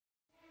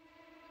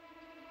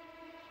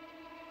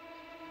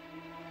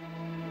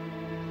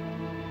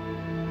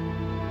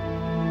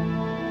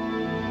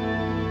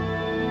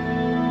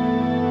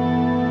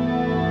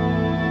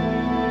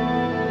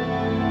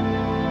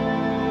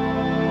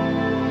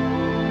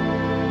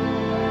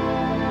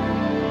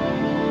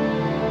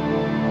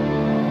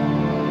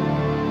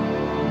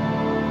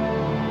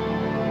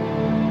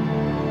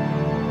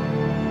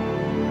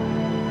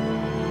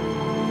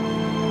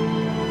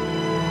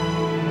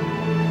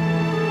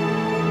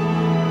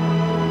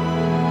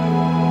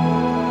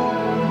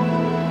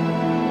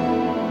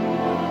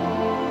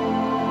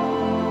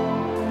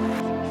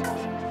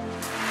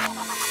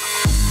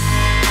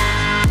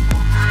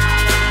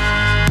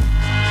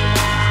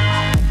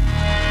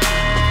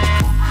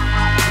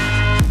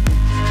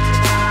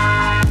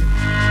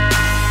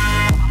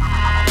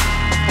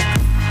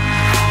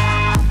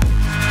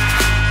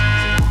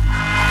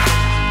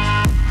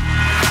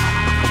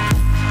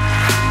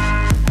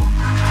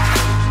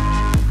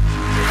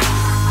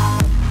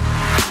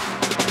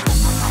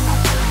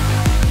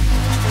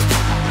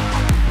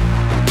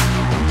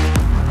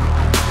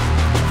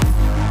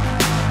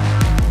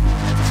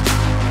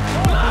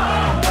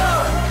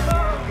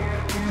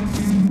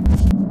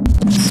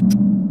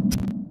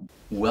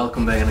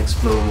welcome back on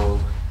Explomo.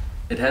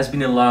 It has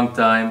been a long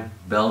time.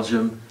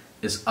 Belgium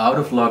is out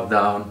of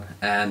lockdown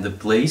and the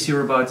place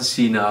you're about to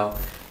see now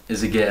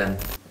is again,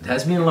 it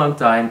has been a long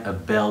time, a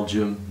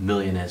Belgium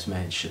millionaire's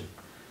mansion.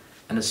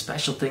 And the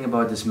special thing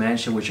about this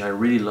mansion, which I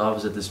really love,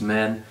 is that this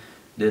man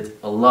did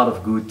a lot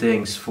of good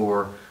things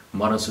for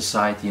modern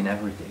society and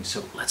everything.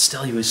 So let's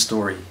tell you his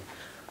story.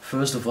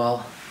 First of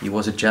all, he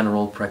was a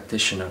general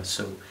practitioner,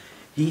 so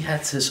he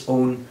had his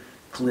own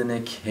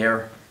clinic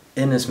here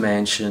in his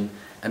mansion,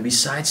 and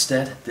besides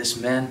that, this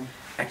man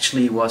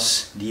actually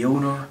was the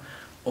owner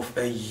of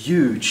a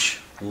huge,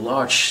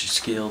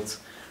 large-scale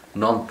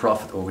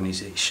non-profit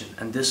organization.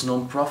 And this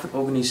non-profit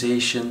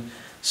organization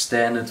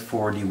stands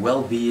for the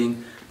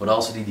well-being but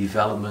also the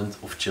development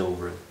of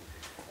children.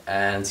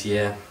 And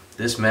yeah,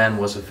 this man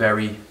was a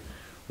very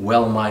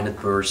well-minded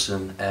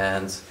person,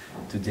 and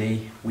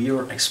today we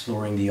are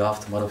exploring the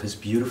aftermath of his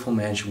beautiful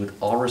mansion with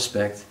all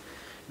respect,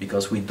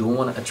 because we don't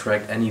want to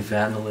attract any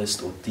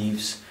vandalists or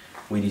thieves.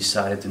 We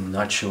decided to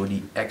not show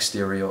the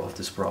exterior of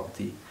this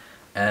property,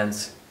 and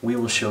we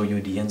will show you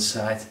the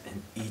inside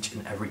in each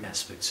and every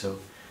aspect. So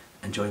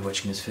enjoy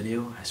watching this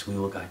video as we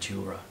will guide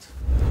you around.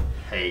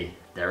 Hey,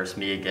 there's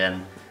me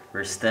again.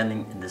 We're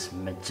standing in this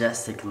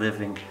majestic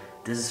living.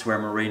 This is where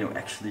Moreno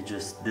actually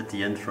just did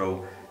the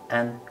intro,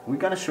 and we're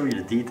gonna show you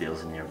the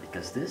details in here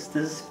because this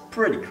is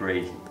pretty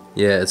crazy.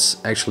 Yeah, it's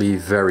actually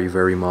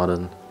very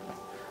modern.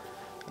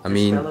 I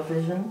mean,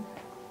 television,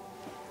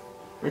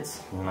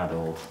 it's not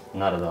old,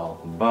 not at all,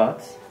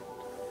 but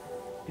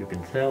you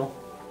can tell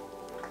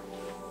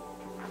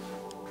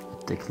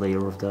a thick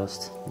layer of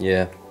dust.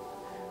 Yeah,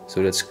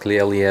 so that's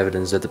clearly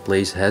evidence that the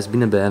place has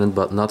been abandoned,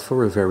 but not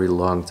for a very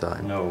long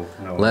time. No.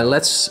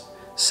 Let's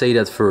say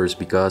that first,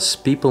 because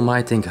people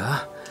might think,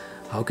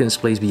 how can this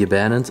place be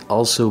abandoned?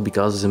 Also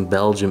because it's in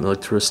Belgium,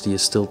 electricity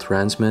is still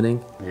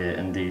transmitting. Yeah,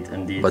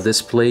 indeed. But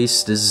this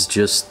place, this is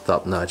just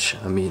top notch.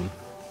 I mean,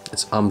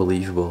 it's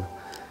unbelievable.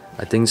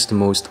 I think it's the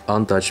most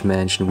untouched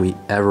mansion we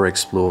ever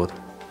explored.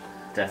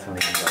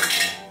 Definitely in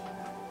Belgium.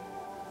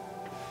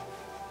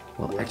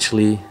 Well,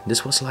 actually,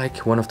 this was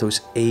like one of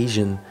those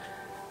Asian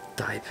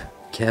type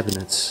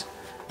cabinets.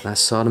 And I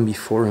saw them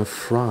before in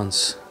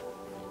France.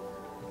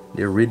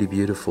 They're really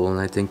beautiful, and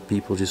I think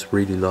people just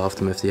really loved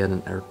them if they had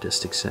an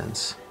artistic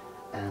sense.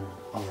 And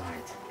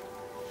alright,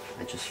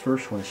 I just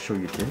first want to show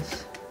you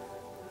this.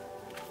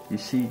 You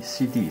see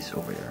CDs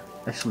over there.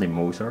 Actually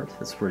Mozart,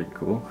 that's pretty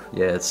cool.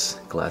 Yeah, it's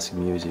classic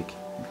music.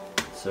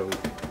 So,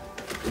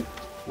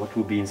 what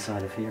will be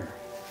inside of here?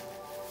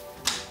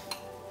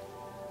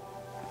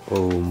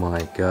 Oh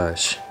my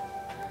gosh.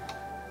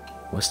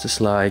 Was this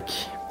like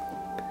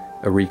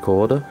a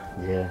recorder?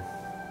 Yeah.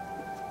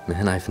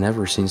 Man, I've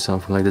never seen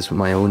something like this with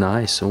my own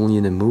eyes, only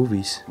in the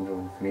movies.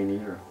 No, me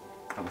neither.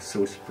 I was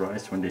so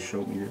surprised when they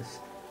showed me this.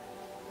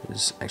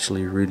 It's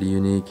actually really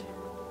unique.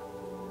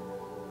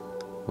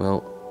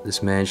 Well,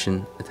 this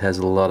mansion, it has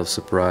a lot of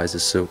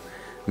surprises, so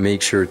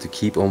make sure to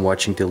keep on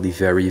watching till the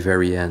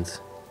very end.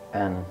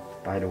 And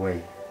by the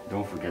way,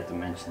 don't forget to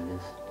mention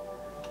this.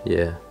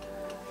 Yeah,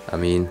 I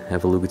mean,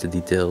 have a look at the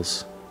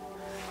details.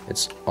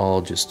 It's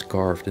all just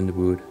carved in the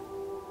wood.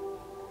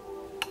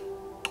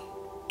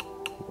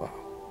 Wow.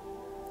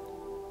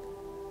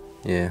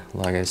 Yeah,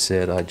 like I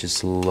said, I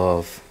just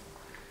love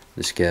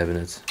this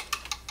cabinet.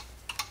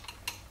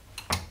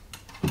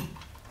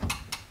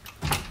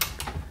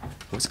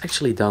 What's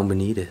actually down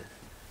beneath it?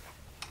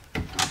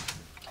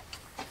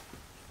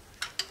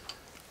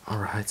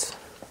 Alright.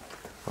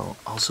 Well,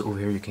 also over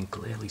here you can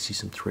clearly see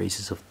some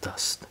traces of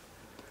dust.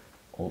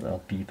 Old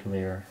LP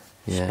player,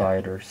 Yeah.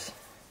 spiders.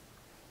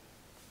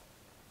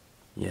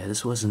 Yeah,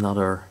 this was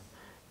another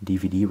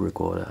DVD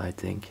recorder, I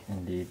think.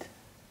 Indeed.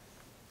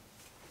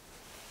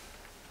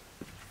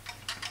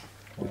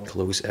 We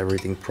close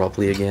everything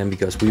properly again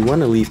because we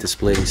want to leave this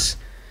place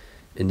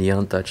in the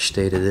untouched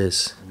state it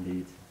is.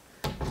 Indeed.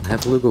 And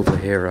have a look over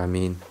here, I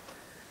mean,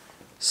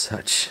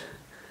 such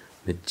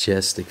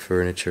majestic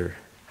furniture,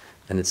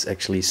 and it's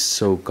actually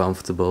so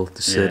comfortable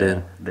to sit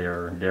in.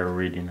 They're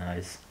really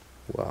nice.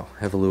 Wow,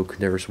 have a look,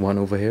 there's one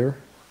over here,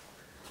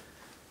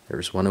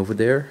 there's one over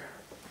there,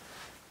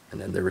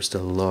 and then there is the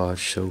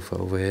large sofa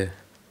over here.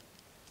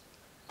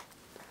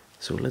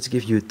 So let's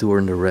give you a tour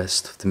in the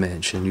rest of the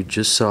mansion. You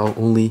just saw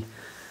only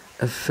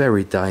a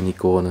very tiny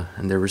corner,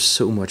 and there is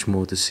so much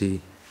more to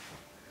see.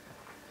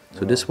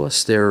 So this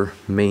was their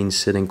main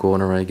sitting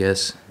corner, I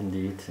guess.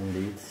 Indeed.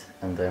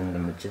 And then the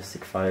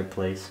majestic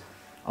fireplace.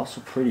 Also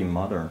pretty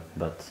modern,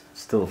 but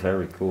still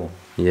very cool.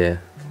 Yeah.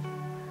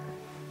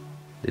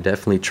 They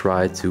definitely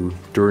tried to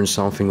turn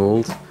something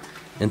old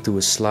into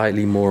a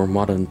slightly more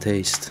modern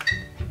taste.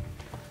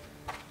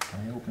 Can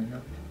I open it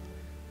up?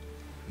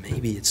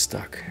 Maybe it's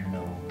stuck.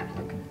 No,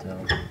 I can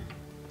tell.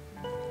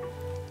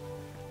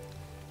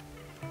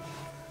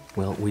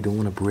 Well, we don't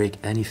want to break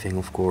anything,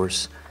 of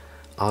course,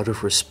 out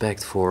of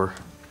respect for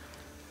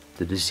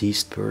the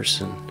deceased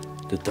person,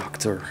 the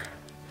doctor,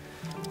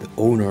 the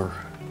owner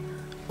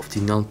of the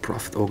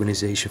non-profit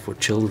organization for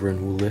children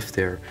who live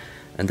there.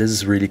 And this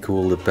is really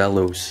cool, the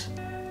bellows.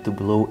 to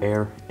blow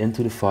air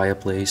into the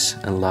fireplace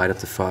and light up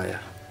the fire.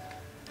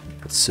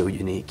 It's so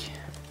unique.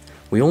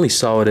 We only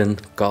saw it in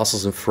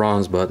castles in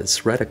France, but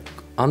it's rather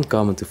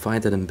uncommon to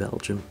find it in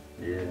Belgium.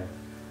 Yeah.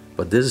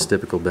 But this is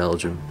typical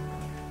Belgium.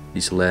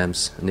 These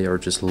lamps, and they are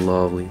just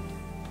lovely.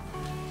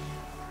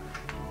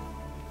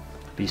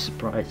 Be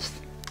surprised.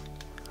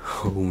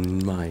 Oh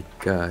my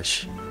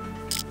gosh.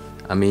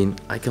 I mean,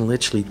 I can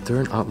literally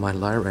turn out my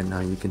light right now.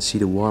 You can see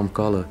the warm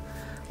color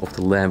of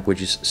the lamp,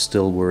 which is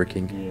still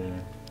working. Yeah,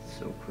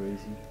 so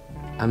crazy.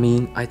 I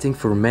mean, I think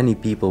for many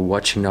people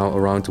watching now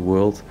around the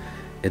world,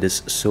 it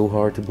is so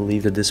hard to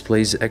believe that this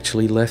place is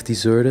actually left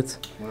deserted.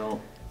 Well,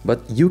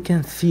 but you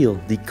can feel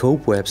the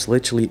cobwebs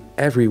literally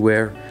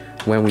everywhere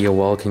when we are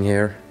walking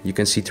here. You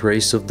can see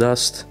traces of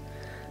dust.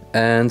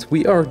 And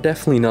we are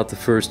definitely not the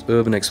first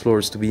urban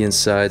explorers to be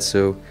inside,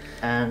 so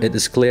it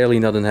is clearly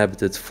not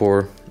inhabited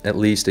for at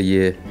least a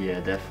year. Yeah,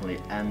 definitely.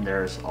 And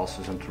there's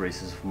also some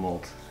traces of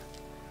mold.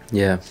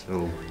 Yeah.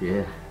 So,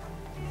 yeah.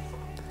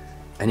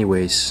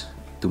 Anyways,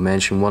 to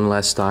mention one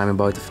last time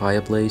about the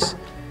fireplace,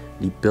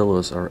 the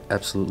pillars are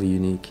absolutely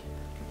unique.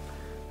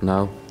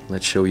 Now,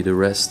 let's show you the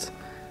rest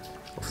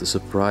of the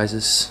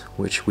surprises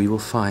which we will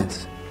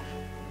find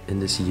in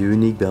this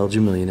unique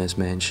Belgian millionaires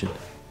mansion.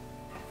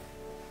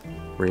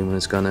 Raymond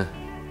is gonna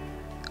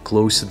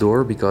close the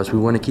door because we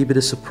want to keep it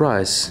a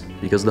surprise,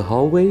 because the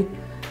hallway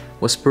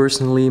was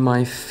personally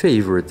my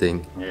favorite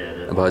thing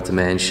about the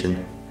mansion.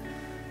 Amazing.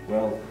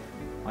 Well,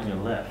 on your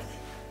left,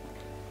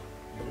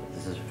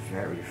 this is a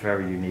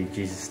very unique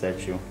Jesus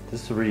statue.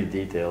 This is really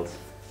detailed.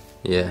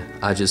 Yeah,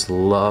 I just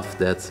love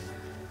that,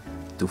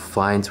 to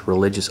find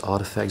religious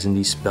artifacts in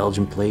these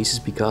Belgian places,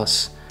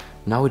 because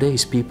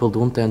nowadays people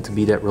don't tend to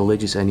be that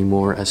religious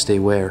anymore as they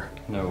were.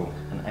 No,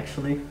 and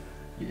actually,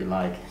 you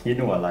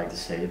know I like to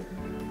say it,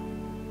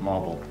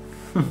 marble.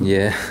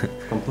 Yeah.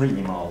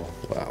 Completely marble.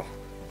 Wow.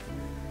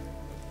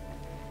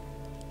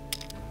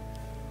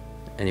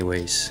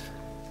 Anyways,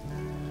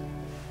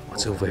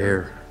 what's over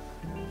here?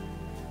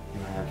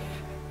 You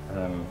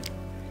have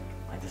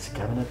like this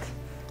cabinet,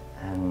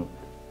 and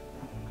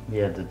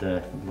yeah,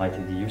 like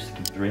they used to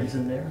keep drinks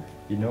in there,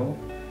 you know?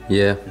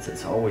 Yeah.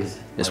 It's always.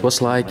 This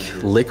was like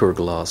liquor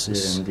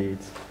glasses. Yeah, indeed.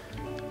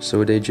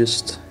 So they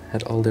just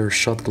had all their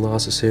shot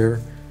glasses here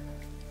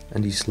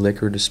and these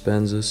liquor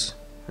dispensers,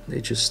 and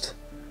they just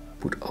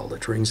put all the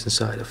drinks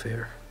inside of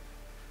here.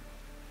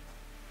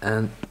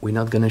 And we're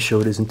not gonna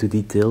show this into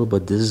detail,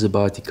 but this is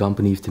about the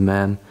company of the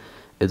man.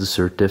 It's a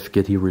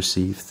certificate he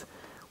received.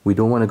 We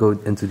don't want to go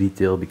into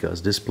detail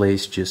because this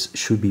place just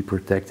should be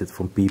protected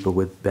from people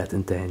with bad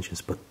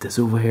intentions. But this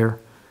over here,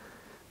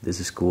 this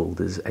is cool.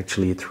 This is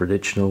actually a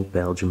traditional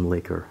Belgian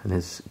liquor, and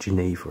it's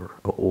Geneva,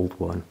 an old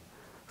one.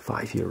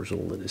 5 years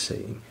old, it is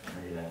saying.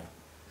 Yeah.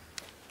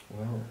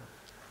 Well,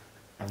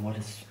 and what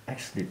is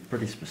actually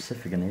pretty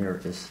specific in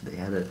here is they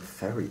had a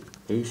very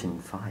Asian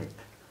vibe.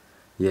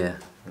 Yeah.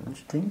 Don't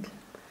you think?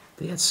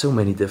 They had so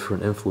many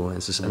different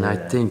influences, and I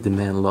think the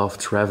man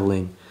loved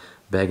traveling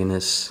back in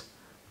his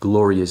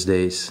glorious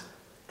days.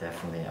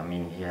 Definitely. I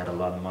mean, he had a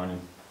lot of money.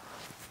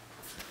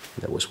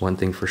 That was one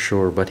thing for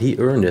sure, but he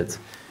earned it.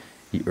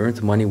 He earned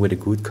the money with a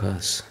good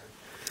cause.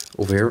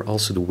 Over here,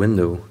 also the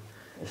window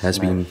has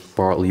been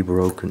partly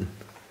broken.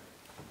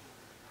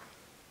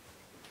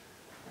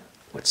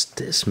 What's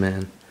this,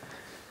 man?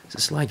 Is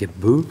this like a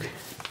book?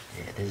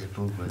 Yeah, it is a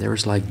book.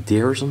 There's like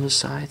deers on the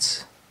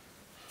sides.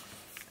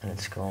 And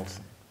it's called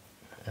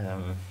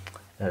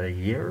a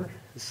year.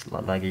 It's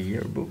like a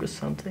yearbook or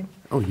something.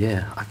 Oh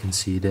yeah, I can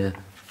see that.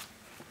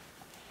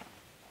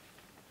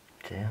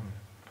 Damn,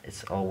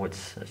 it's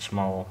always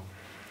small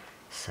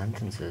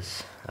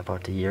sentences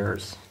about the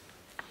years.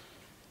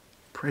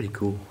 Pretty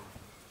cool.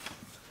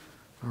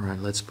 Alright,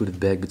 let's put it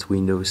back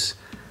between those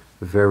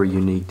very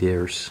unique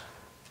deers.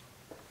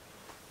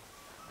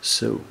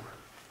 So,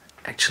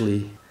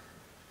 actually,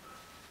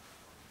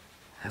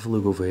 have a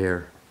look over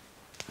here.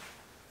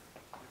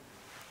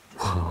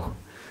 Wow.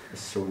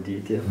 It's so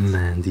detailed.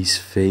 Man, these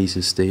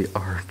faces, they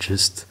are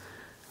just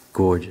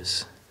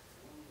gorgeous.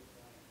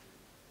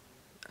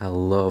 I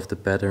love the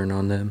pattern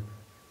on them.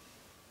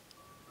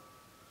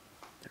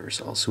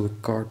 There's also a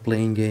card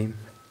playing game.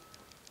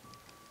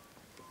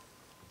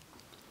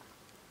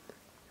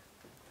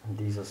 And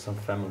these are some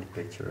family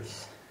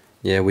pictures.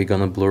 Yeah, we're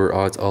gonna blur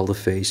out all the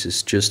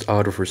faces just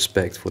out of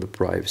respect for the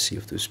privacy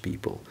of those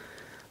people.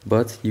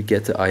 But you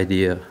get the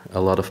idea, a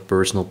lot of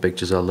personal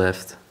pictures are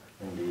left.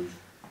 Indeed.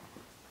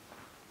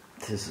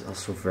 This is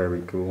also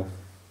very cool.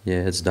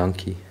 Yeah, it's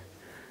donkey.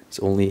 It's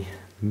only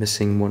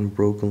missing one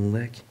broken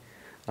leg,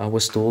 I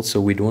was told, so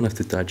we don't have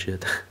to touch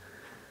it.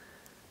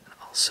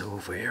 Also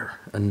over here,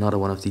 another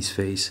one of these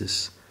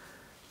faces.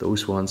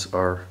 Those ones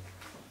are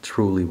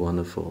truly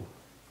wonderful.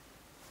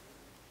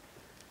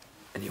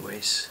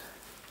 Anyways,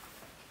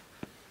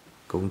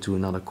 going to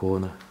another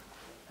corner.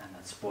 And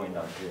let's point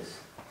out this,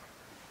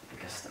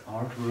 because the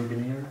artwork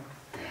in here,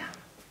 damn.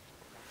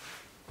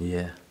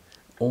 Yeah,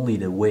 only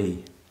the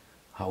way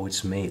how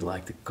it's made,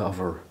 like the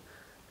cover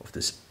of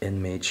this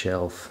inmate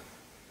shelf.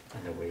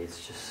 And the way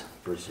it's just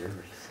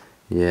preserved.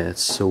 Yeah,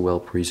 it's so well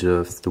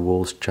preserved. The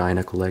Wolf's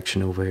China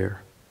collection over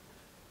here.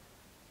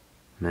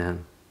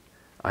 Man,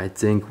 I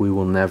think we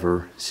will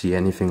never see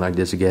anything like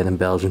this again in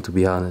Belgium, to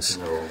be honest.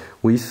 No.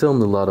 We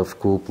filmed a lot of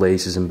cool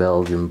places in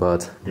Belgium,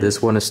 but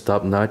this one is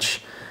top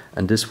notch,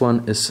 and this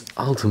one is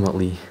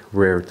ultimately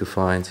rare to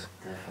find.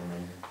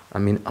 Definitely. I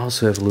mean,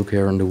 also have a look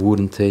here on the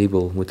wooden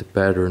table with the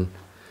pattern.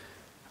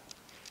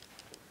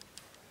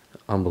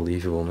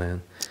 Unbelievable,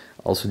 man.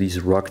 Also these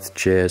rocked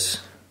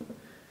chairs,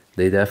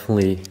 they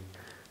definitely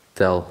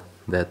tell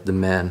that the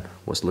man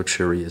was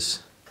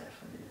luxurious.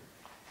 Definitely.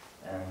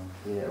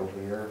 And yeah, over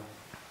here,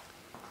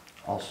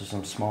 also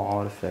some small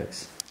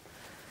artifacts.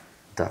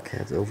 Duck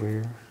head over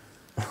here.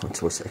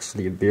 It was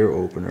actually a beer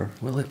opener.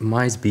 Well, it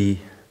might be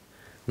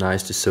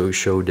nice to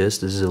show this.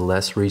 This is a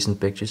less recent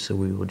picture, so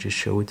we will just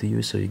show it to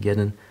you so you get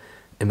an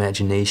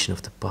imagination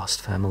of the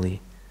past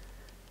family.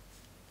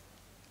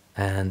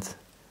 And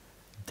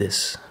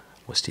this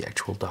was the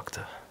actual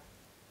doctor.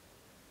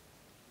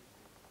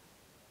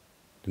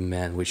 The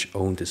man which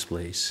owned this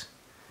place.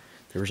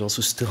 There is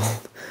also still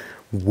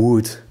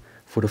wood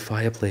for the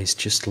fireplace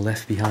just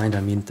left behind.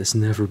 I mean, it has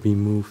never been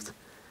moved.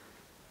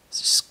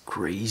 This is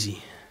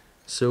crazy.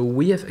 So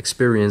we have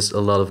experienced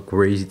a lot of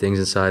crazy things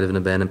inside of an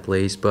abandoned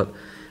place, but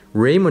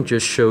Raymond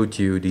just showed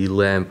you the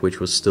lamp which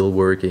was still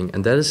working,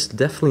 and that is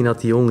definitely not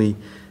the only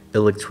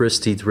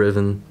electricity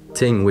driven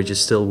thing which is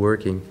still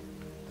working.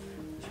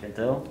 As you can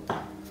tell.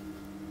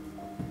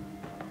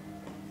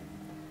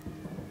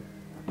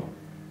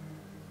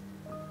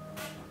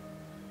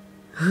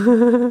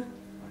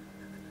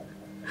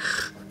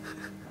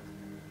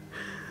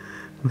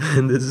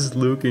 Man, this is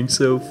looking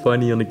so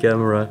funny on the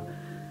camera.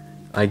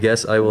 I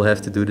guess I will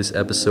have to do this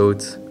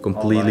episode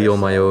completely on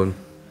my own.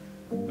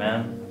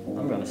 Man,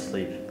 I'm gonna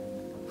sleep.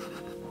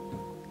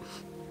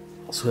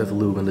 Also have a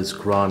look on this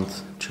grand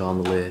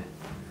chandelier.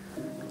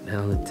 And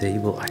on the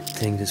table, I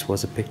think this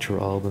was a picture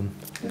album.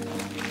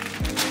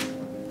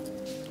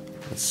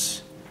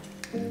 Let's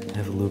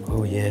have a look.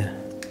 Oh yeah.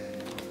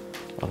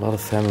 A lot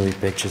of family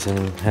pictures, and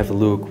have a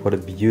look what a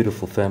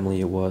beautiful family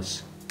it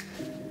was.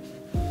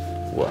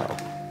 Wow.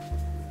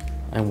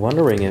 I'm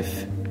wondering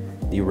if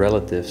the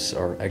relatives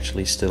are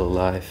actually still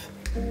alive.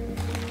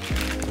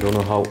 I don't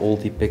know how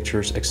old the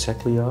pictures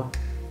exactly are.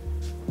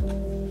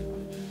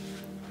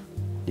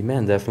 The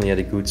man definitely had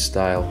a good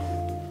style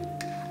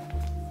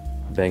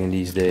back in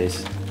these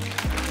days.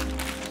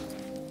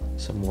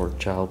 Some more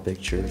child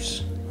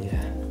pictures.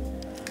 Yeah,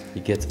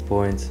 you get the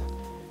point.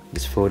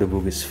 This photo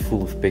book is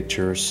full of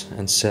pictures,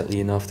 and sadly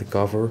enough the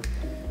cover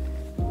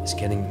is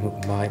getting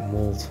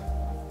mold.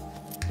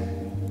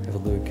 Have a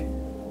look.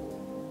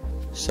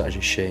 Such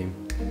a shame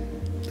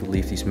to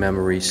leave these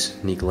memories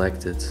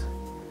neglected.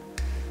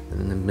 And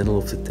in the middle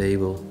of the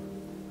table,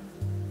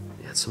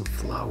 you had some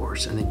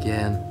flowers, and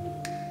again,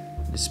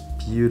 this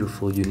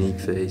beautiful, unique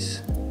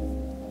vase.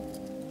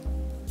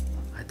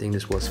 I think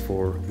this was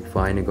for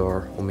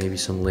vinegar or maybe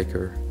some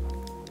liquor.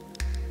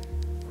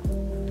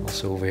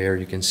 Also over here,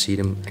 you can see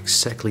them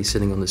exactly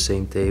sitting on the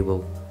same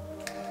table.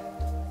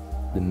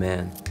 The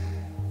man.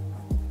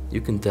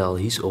 You can tell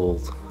he's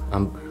old.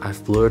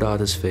 I've blurred out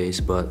his face,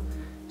 but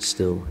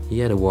still, he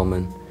had a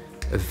woman,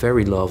 a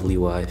very lovely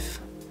wife.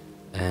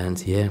 And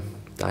yeah,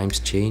 times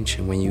change,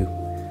 and when you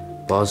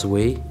pass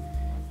away,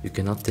 you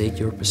cannot take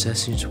your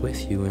possessions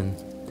with you, and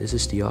this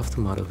is the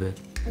aftermath of it.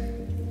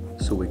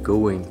 So we're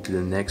going to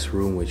the next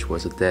room, which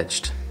was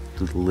attached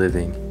to the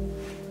living.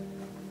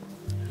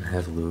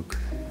 Have a look.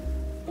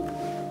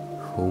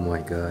 Oh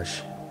my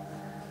gosh.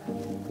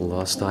 The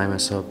last time I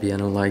saw a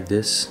piano like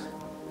this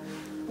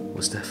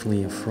was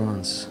definitely in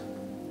France.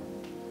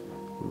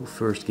 We'll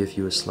first give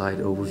you a slight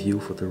overview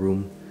of what the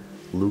room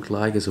looked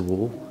like as a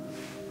whole.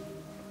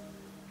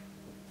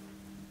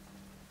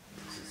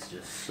 This is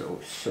just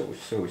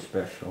so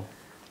special.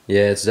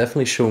 Yeah, it's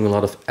definitely showing a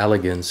lot of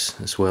elegance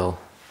as well.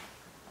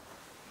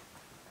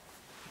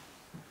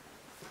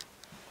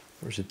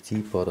 There's a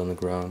teapot on the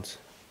ground.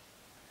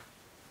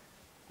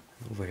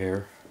 Over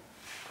here.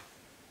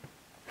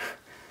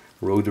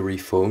 Rotary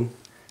phone.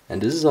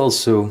 And this is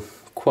also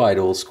quite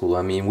old school.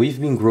 I mean, we've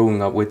been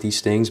growing up with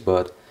these things,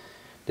 but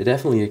they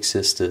definitely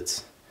existed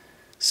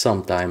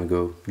some time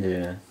ago.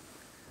 Yeah.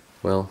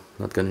 Well,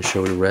 not gonna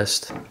show the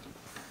rest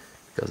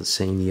because it's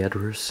saying the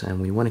address, and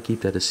we want to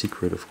keep that a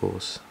secret, of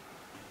course.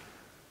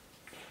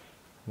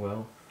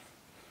 Well,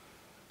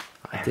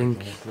 I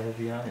think it's left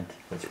behind.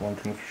 That's one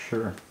thing for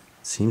sure.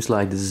 it seems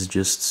like this is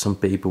just some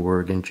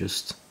paperwork and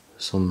just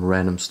some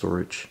random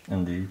storage.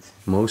 Indeed.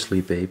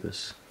 Mostly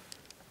papers.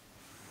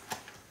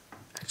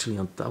 Actually,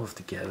 on top of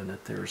the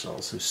cabinet there's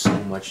also so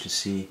much to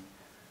see.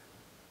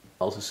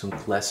 Also some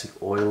classic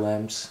oil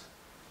lamps.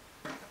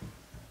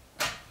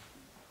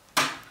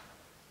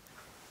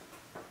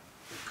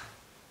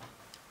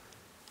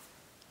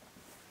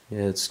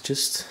 Yeah, it's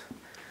just...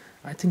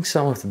 I think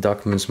some of the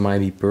documents might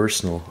be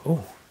personal.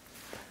 Oh,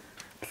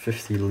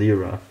 50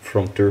 lira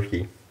from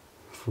Turkey.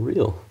 for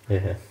real?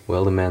 Yeah.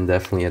 Well, the man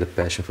definitely had a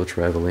passion for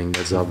traveling.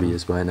 That's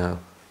obvious by now.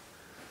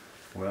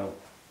 Well,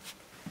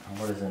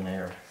 what is in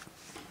here?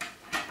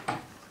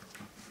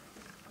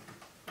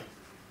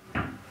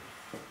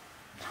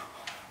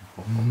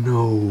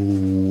 No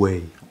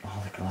way.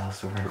 All the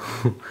glass work.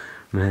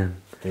 Man.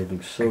 They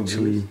look so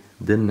Actually, good.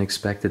 didn't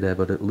expect that,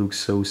 but it looks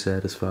so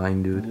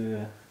satisfying, dude.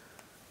 Yeah.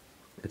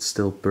 It's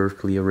still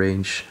perfectly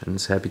arranged, and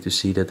it's happy to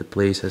see that the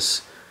place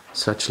has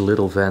such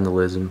little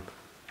vandalism.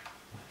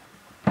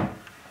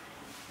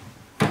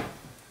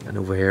 And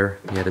over here,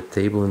 you had a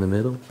table in the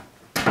middle.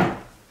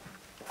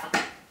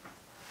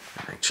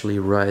 Actually,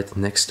 right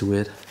next to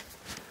it,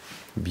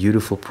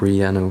 beautiful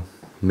piano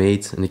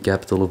made in the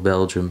capital of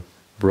Belgium,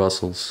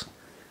 Brussels.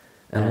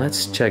 And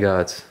let's check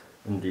out.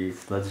 Indeed,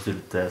 let's do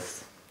the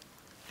test.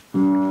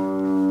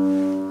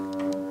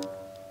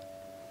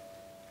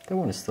 That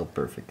one is still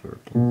perfect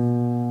working.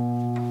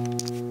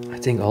 I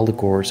think all the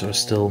chords are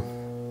still...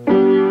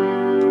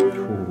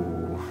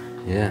 Ooh.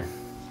 Yeah.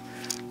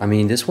 I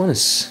mean, this one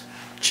is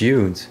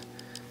tuned.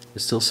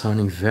 It's still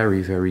sounding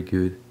very, very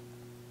good.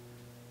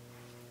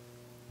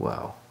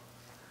 Wow.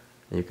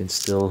 And you can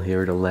still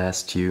hear the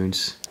last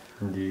tunes.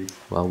 Indeed.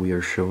 While we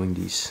are showing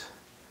these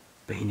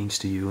paintings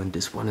to you, and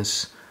this one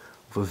is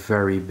of a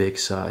very big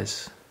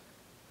size.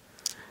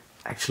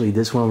 Actually,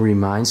 this one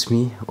reminds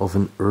me of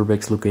an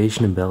urbex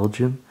location in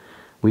Belgium.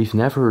 We've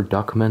never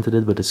documented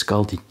it, but it's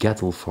called the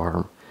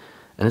𝗦𝘁cie𝗿𝗆𝗆,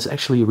 and it's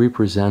actually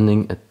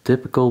representing a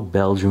typical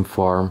Belgian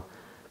farm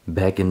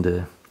back in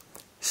the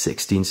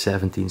 16th,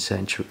 17th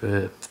century,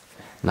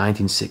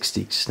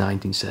 1960s,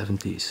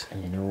 1970s.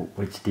 And you know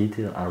which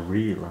detail I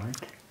really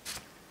like?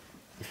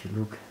 If you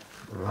look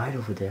right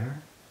over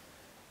there,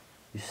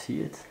 you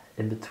see it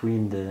in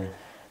between the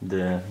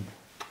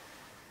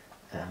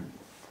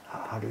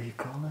how do you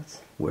call it?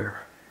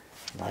 Where?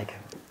 Like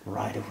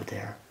right over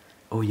there.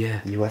 Oh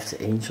yeah. You have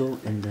the angel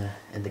in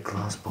the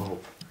glass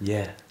bulb.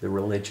 Yeah, the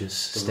religious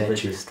statue.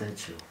 Religious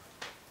statue.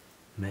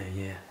 Man,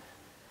 yeah.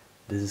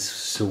 This is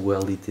so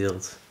well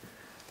detailed.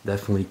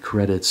 Definitely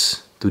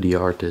credits to the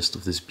artist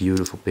of this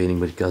beautiful painting,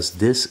 because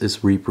this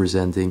is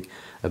representing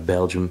a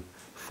Belgian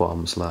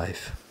farmer's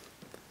life.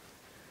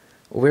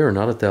 Over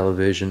another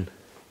television.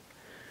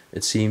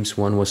 It seems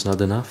one was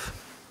not enough.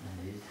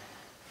 Indeed.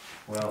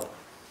 Well,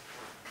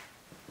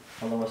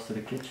 follow us to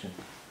the kitchen.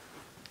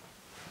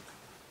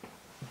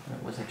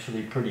 That was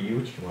actually a pretty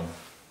huge one.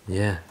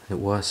 Yeah, it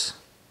was.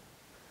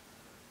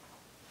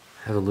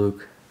 Have a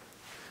look.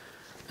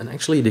 And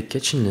actually the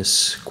kitchen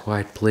is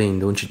quite plain,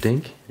 don't you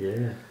think?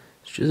 Yeah.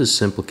 It's just a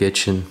simple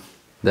kitchen.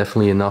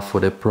 Definitely enough for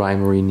their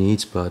primary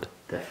needs, but...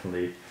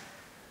 Definitely.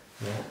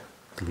 Yeah.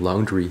 The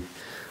laundry.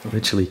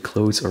 Literally,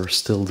 clothes are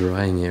still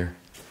drying here.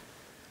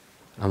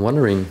 I'm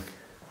wondering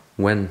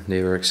when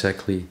they were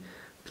exactly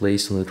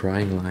placed on the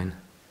drying line.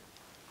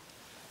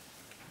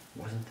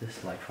 Wasn't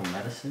this like from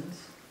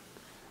medicines?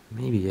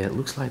 Maybe, yeah, it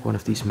looks like one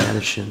of these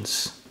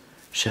medicines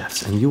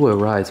chefs. And you were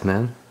right,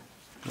 man.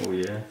 Oh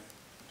yeah.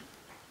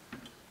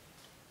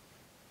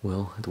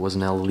 Well, it was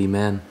an elderly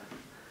man.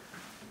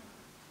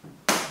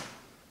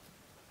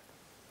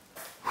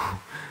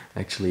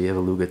 Actually, have a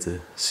look at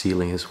the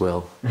ceiling as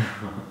well.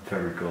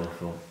 Very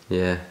colorful.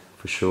 Yeah,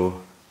 for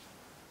sure.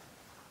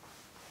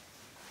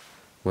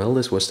 Well,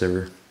 this was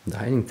their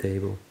dining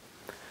table.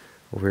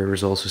 Over here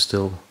is also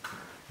still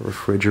a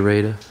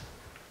refrigerator.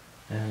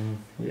 And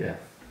yeah.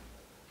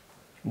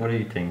 What do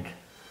you think?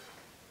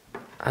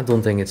 I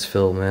don't think it's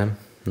filled, man.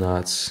 No,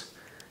 it's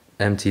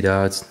emptied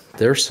out.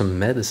 There's some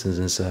medicines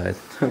inside.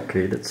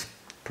 Okay, that's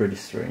pretty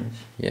strange.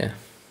 Yeah,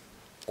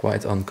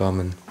 quite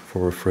uncommon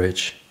for a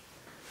fridge.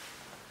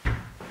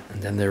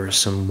 And then there are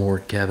some more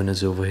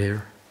cabinets over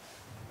here.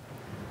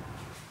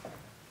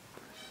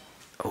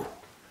 Oh,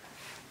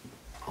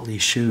 all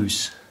these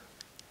shoes.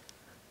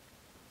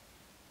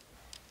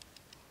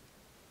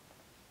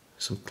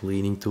 Some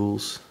cleaning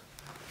tools.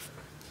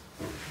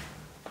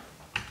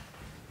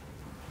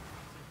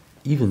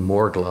 Even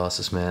more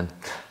glasses, man.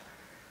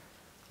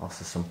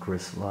 Also some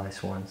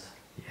crystallized ones.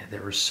 Yeah,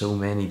 there are so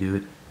many,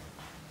 dude.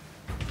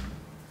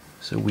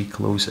 So we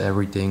close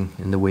everything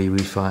in the way we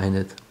find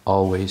it,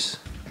 always.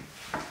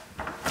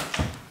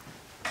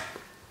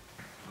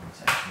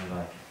 It's actually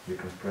like you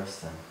compress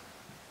them.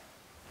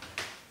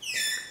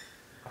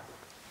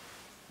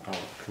 All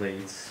the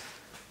plates.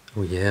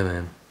 Oh yeah,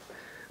 man.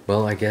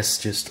 Well, I guess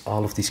just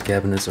all of these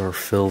cabinets are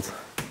filled.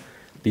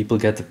 People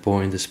get the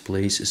point, this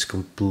place is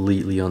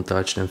completely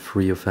untouched and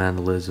free of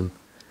vandalism.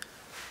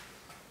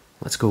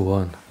 Let's go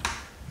on.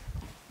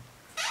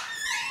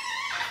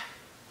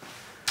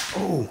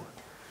 Oh,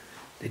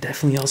 they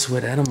definitely also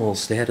had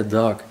animals. They had a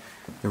dog.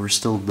 There was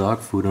still dog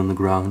food on the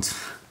ground.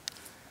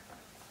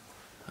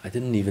 I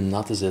didn't even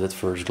notice it at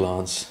first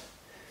glance.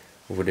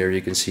 Over there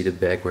you can see the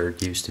bag where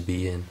it used to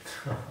be in.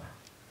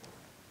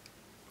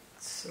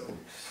 So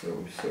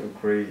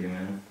crazy,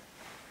 man.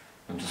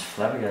 I'm just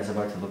flabbergasted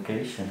about the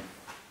location.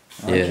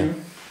 Aren't Yeah. you?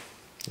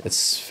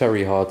 It's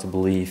very hard to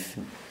believe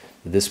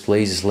that this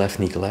place is left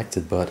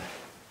neglected, but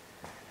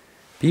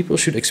people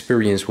should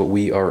experience what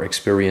we are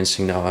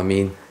experiencing now. I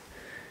mean,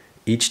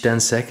 each 10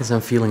 seconds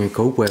I'm feeling a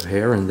cobweb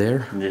here and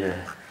there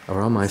Yeah.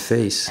 around my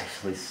face.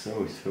 Actually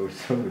so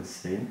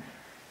insane.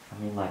 I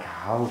mean, like,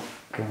 how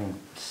can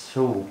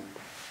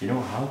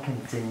how can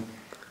thing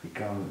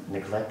become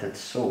neglected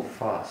so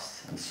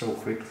fast and so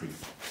quickly.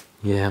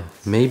 Yeah,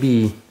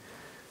 maybe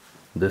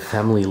the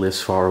family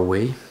lives far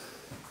away.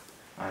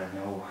 I don't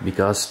know.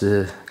 Because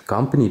the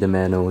company the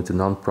man owned, the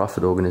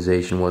non-profit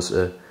organization, was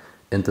a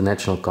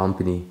international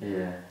company.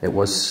 Yeah. It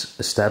was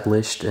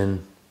established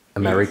in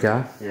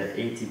America.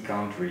 80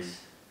 countries.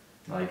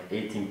 Like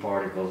 18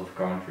 particles of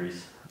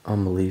countries.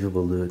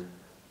 Unbelievable, dude.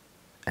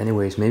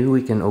 Anyways, maybe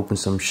we can open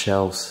some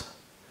shelves.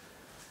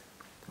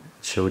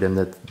 Show them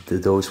that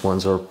those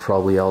ones are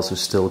probably also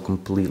still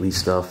completely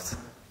stuffed.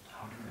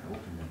 How do I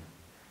open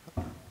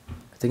them?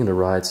 I think on the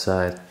right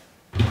side.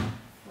 Oh yeah,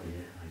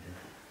 like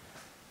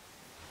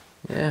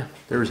that. Yeah,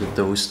 there is a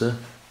toaster.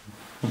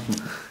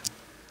 And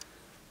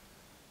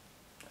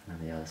on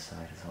the other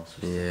side is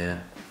also... Yeah.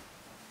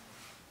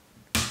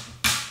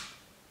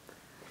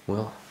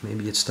 Well,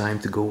 maybe it's time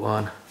to go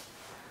on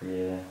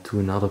to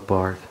another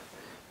part.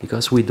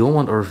 Because we don't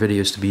want our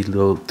videos to be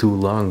too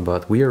long,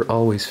 but we are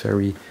always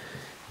very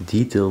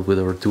detailed with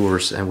our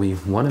tours and we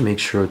want to make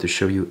sure to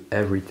show you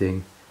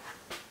everything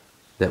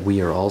that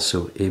we are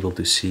also able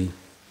to see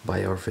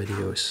by our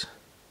videos.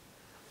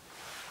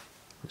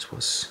 This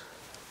was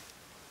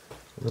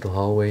a little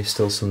hallway,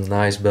 still some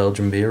nice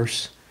Belgian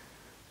beers.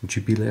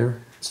 𝗬𝗍𝗶𝗲,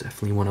 it's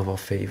definitely one of our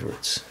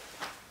favorites.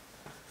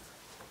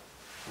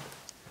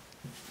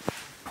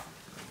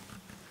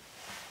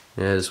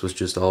 Yeah, this was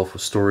just all for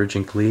storage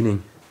and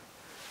cleaning.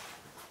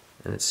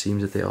 And it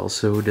seems that they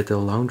also did their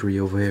laundry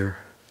over here.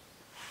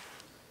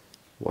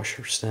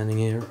 Washer standing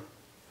here.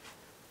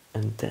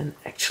 And then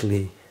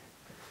actually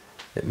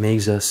it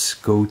makes us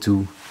go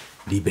to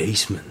the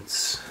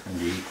basements.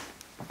 Indeed.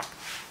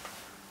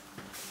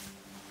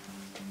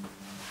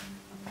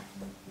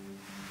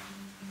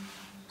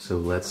 So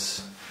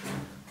let's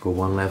go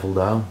one level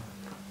down.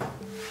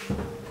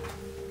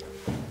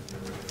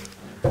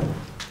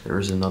 There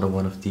is another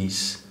one of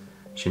these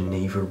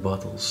Geneva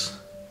bottles.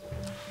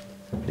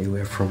 They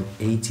were from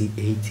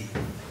 1880.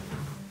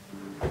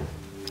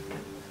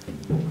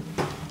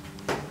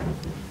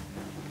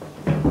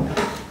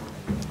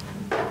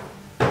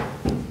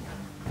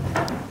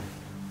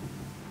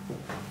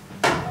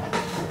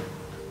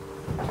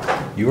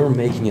 You are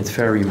making it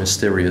very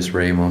mysterious,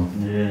 Raymond.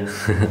 Yeah.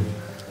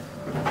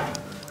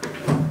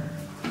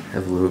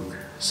 Have a look.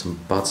 Some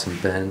pots and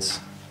pans.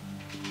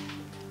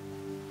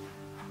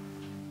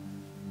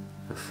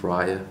 A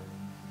fryer.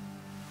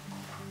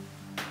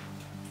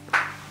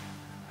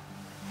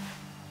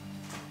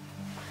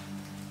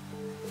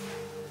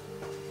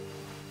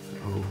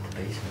 The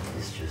basement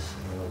is just a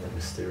little bit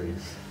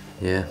mysterious.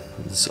 Yeah,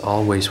 it's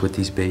always with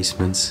these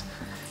basements.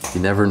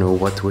 You never know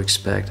what to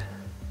expect.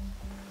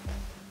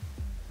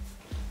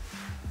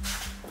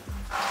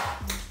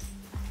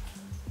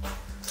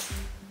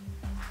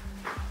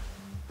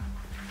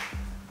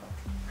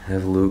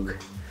 Have a look.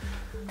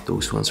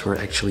 Those ones were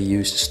actually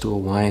used to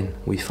store wine.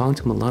 We found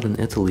them a lot in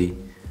Italy.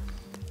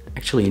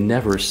 Actually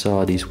never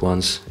saw these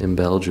ones in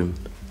Belgium.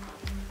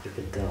 You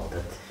can tell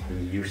that he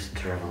used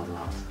to travel a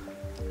lot.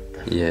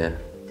 Yeah.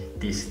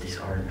 These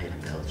aren't made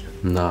in Belgium.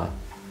 Nah.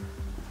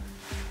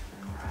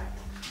 Alright.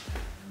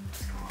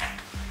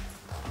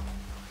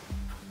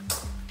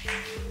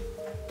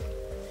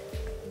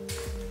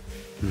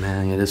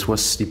 Man, yeah, this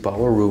was the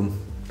power room.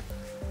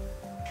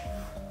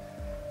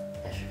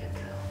 As you can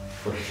tell,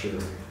 for sure.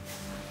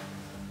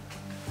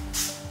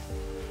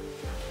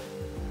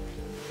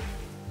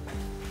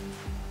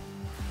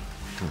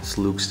 This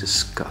looks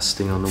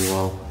disgusting on the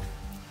wall.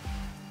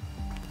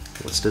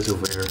 What's this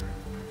over here?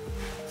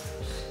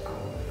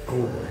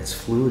 Oh, it's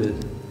fluted.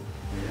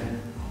 Yeah.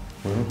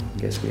 Well, I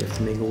guess we have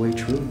to make our way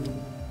through.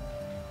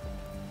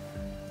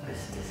 What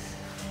is this?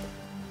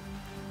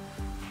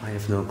 I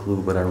have no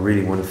clue, but I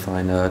really want to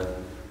find out.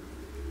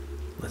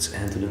 Let's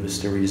enter the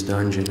mysterious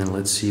dungeon and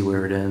let's see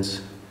where it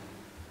ends.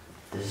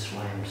 This is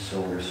why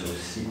we're so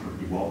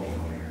secretly walking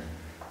over here.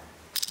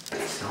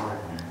 It's hard,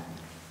 man.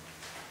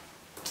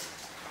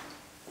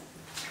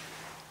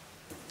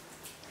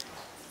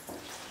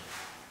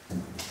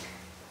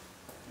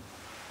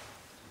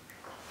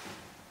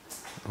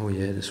 Oh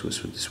yeah, this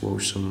was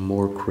some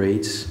more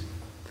crates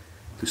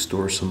to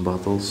store some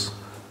bottles.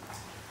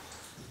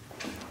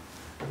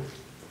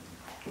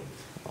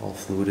 All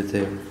fluted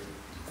there.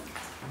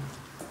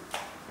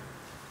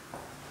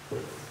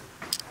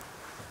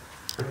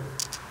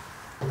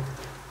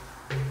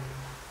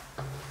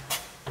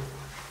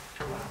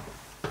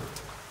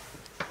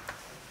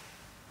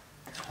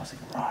 This was a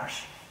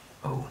garage.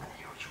 Oh.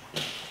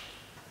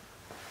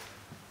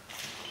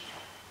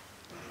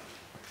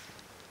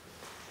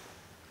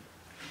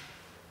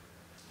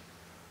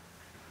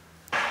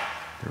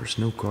 There's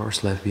no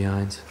cars left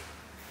behind.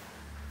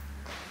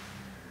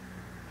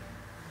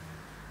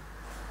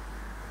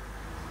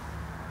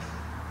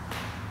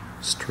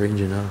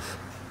 Strange enough.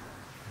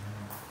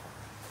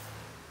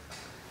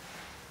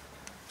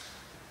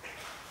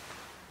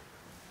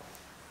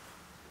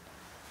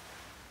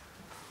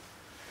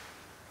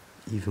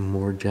 Even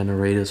more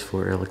generators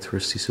for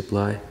electricity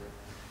supply.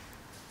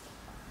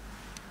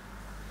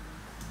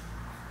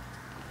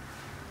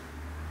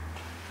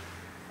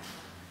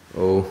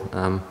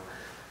 I'm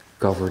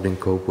covered in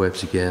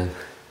cobwebs again.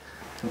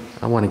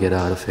 I want to get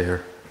out of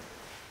here.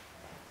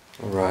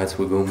 Alright,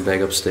 we're going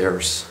back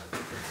upstairs.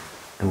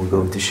 And we're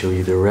going to show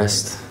you the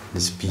rest.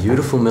 This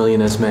beautiful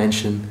millionaire's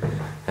mansion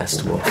has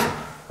to offer.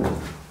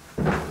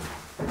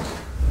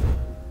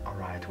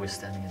 Alright, we're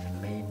standing in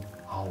the main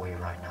hallway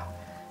right now.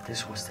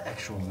 This was the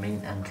actual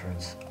main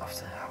entrance of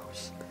the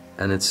house.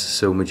 And it's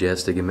so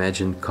majestic.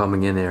 Imagine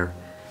coming in here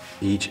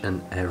each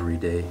and every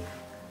day.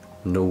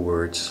 No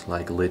words,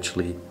 like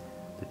literally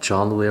the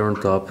chandelier on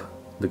top,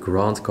 the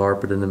grand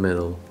carpet in the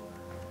middle,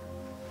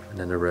 and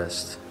then the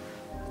rest.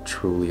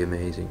 Truly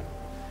amazing.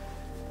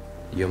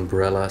 The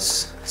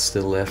umbrellas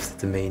still left at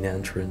the main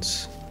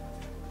entrance.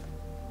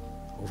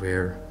 Over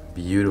here,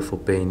 beautiful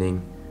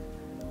painting.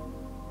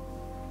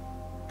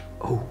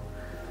 Oh,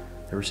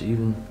 there's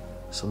even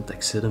some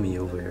taxidermy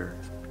over here.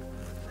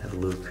 Have a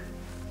look.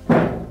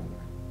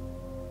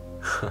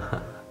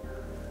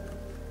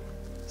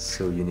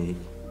 So unique.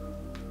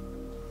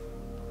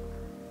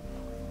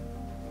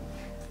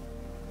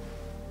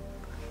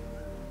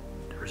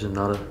 There's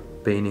another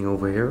painting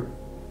over here.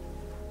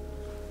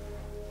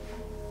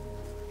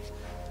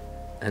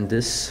 And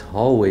this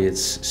hallway,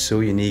 it's so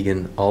unique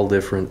in all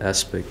different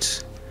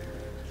aspects.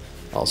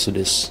 Also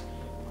this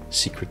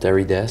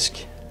secretary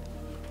desk.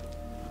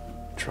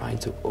 Trying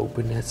to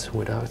open it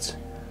without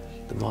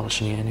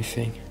demolishing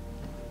anything.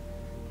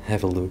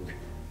 Have a look.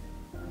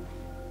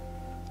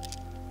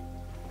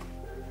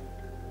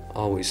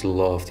 Always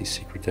love these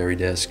secretary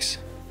desks.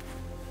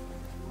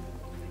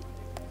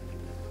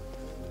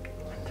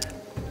 And then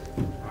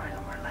right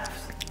on my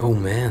left. Oh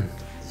man.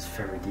 It's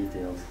very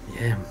detailed.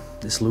 Yeah,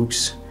 this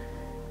looks,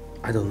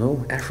 I don't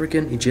know,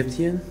 African,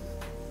 Egyptian?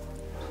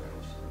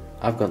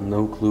 I've got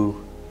no clue.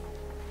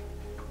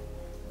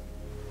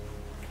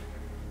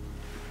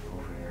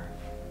 Over here.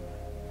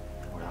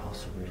 What I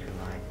also really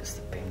like is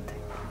the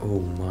painting. Oh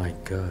my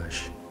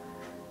gosh.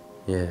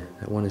 Yeah,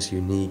 that one is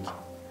unique.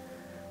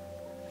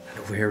 And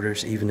over here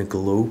there's even a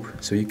globe,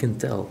 so you can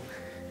tell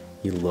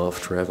you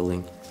love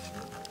traveling.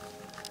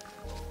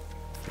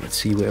 Let's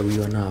see where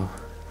we are now.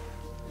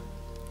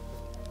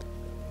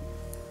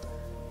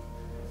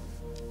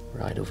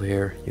 Right over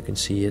here, you can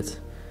see it.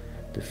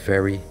 The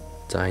very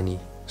tiny,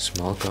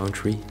 small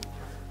country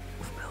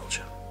of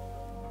Belgium.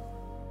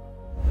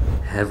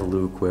 Have a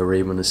look where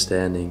Raymond is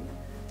standing.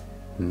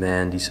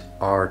 Man, these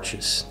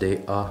arches,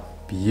 they are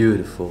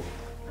beautiful.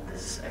 And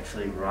this is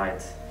actually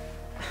right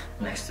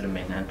next to the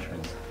main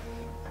entrance.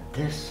 And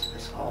this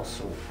is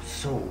also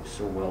so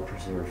well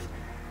preserved.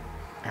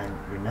 And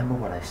remember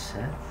what I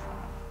said?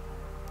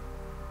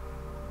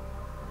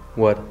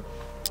 What?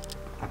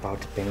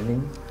 About the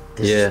painting?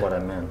 This Yeah. is what I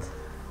meant.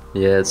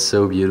 Yeah, it's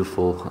so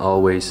beautiful,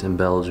 always in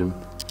Belgium.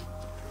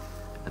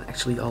 And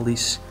actually all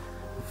these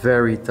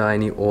very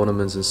tiny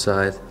ornaments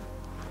inside.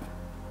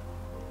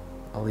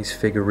 All these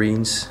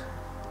figurines.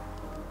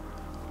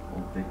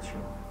 Old picture.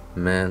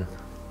 Man,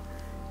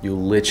 you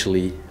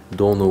literally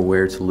don't know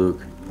where to look.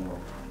 No.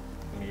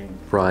 I mean,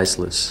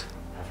 Priceless.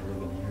 have a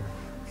look in here.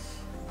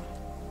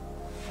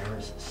 There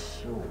is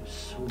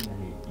so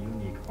many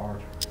unique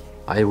art.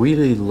 I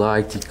really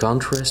like the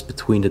contrast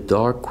between the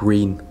dark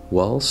green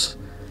walls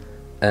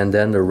and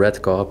then the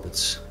red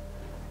carpets.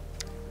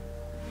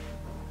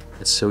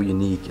 It's so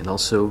unique. And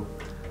also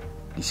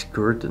these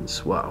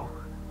curtains, wow.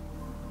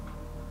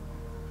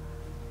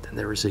 Then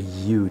there is a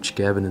huge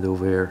cabinet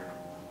over here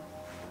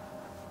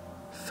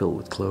filled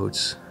with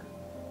clothes.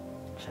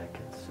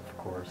 Jackets, of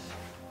course.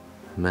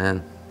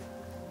 Man.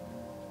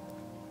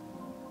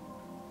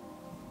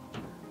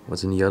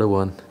 What's in the other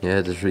one?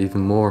 Yeah, there's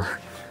even more.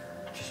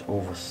 Just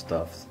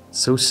overstuffed.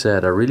 So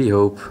sad. I really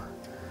hope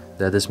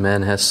that this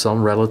man has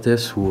some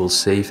relatives who will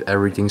save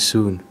everything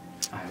soon.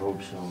 I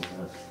hope so,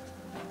 but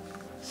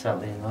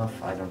sadly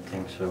enough, I don't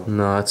think so.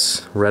 No,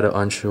 it's rather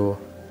unsure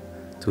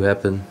to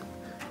happen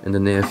in the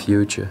near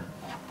future.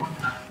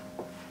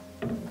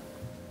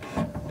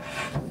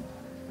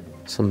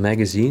 Some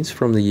magazines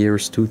from the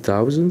years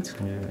 2000.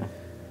 Yeah.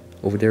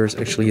 Over there is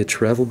actually a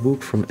travel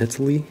book from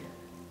Italy.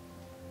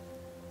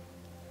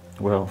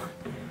 Well,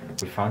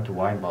 we found the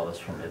wine bottles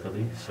from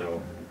Italy,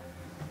 so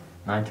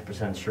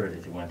 90% sure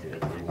that he went to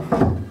Italy.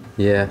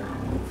 Yeah.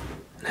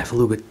 And have a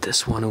look at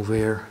this one over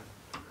here.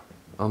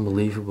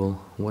 Unbelievable.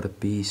 What a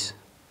piece.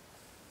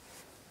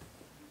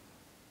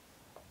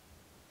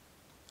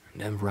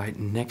 And then right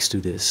next to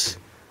this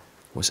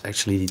was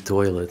actually the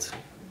toilet.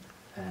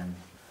 And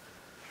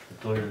the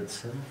toilet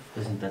itself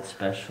isn't that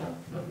special,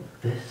 but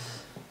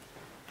this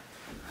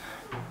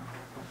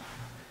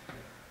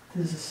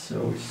is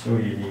so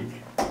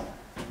unique.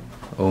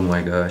 Oh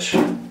my gosh.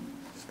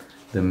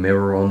 The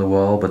mirror on the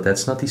wall, but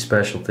that's not the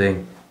special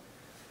thing.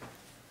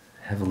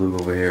 Have a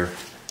look over here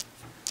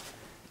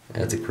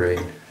at the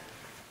crane.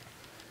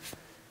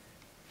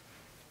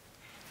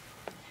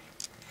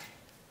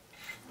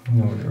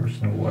 No,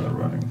 there's no water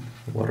running.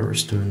 Water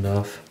is turned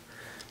off.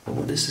 But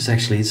what is this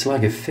actually? It's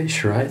like a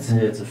fish, right?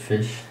 Yeah, it's a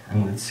fish,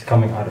 and it's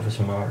coming out of his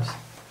mouth.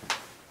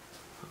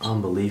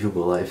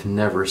 Unbelievable. I've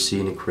never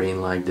seen a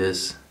crane like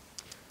this.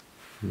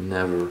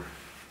 Never.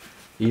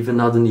 Even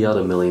not in the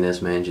other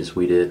millionaires mansions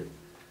we did.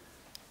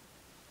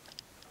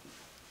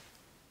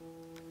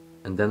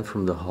 And then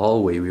from the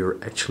hallway we were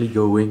actually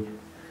going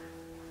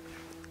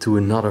to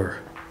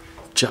another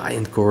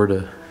giant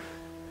corridor.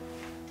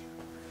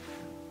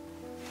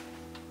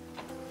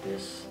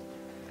 This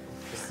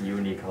is the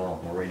unique hall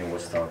Moreno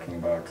was talking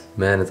about.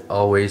 Man, it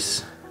already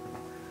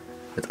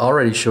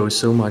shows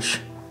so much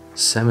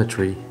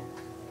symmetry.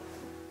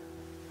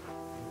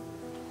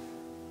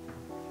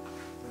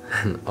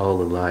 And all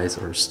the lights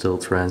are still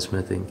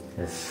transmitting.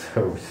 It's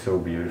so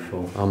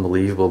beautiful.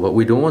 Unbelievable, but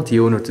we don't want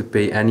the owner to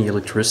pay any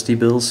electricity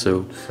bills,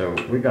 so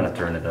we're gonna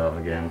turn it off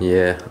again.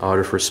 yeah, out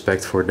of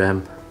respect for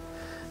them.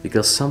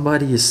 Because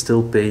somebody is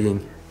still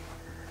paying.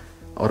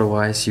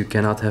 Otherwise you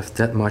cannot have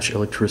that much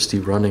electricity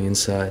running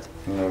inside.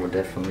 No,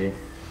 definitely.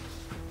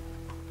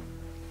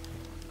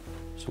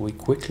 So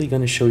we're quickly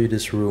gonna show you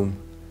this room.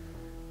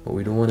 But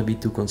we don't want to be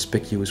too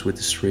conspicuous with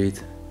the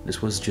street.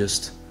 This was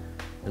just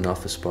an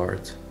office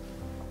part.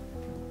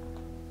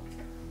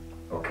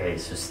 Okay,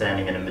 so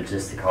standing in a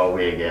majestic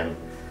hallway again.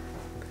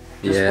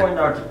 Just Yeah. point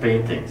out the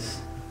paintings.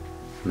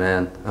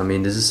 Man, I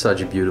mean, this is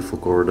such a beautiful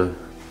corridor.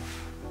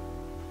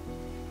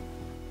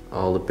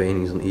 All the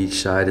paintings on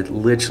each side, it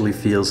literally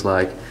feels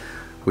like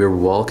we're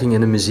walking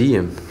in a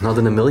museum, not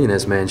in a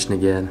millionaire's mansion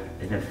again.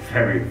 In a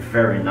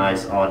very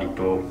nice art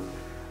depot.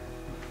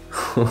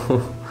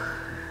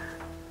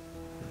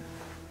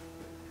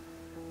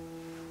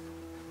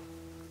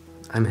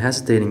 I'm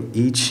hesitating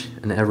each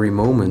and every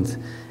moment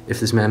if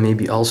this man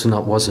maybe also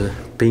not was a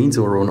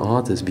painter or an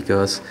artist,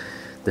 because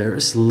there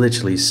is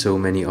literally so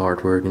many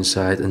artwork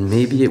inside, and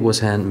maybe it was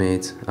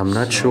handmade. I'm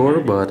not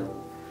sure, but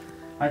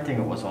I think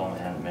it was all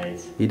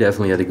handmade. he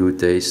definitely had a good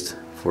taste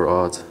for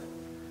art.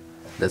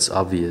 That's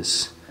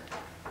obvious.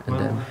 And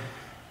Well, then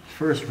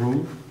first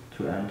room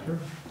to enter.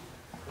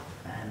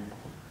 And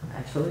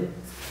actually,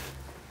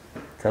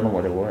 tell them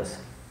what it was.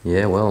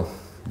 yeah, well,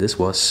 this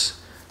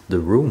was the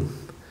room.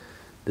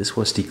 This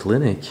was the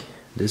clinic.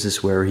 This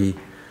is where he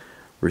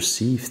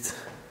received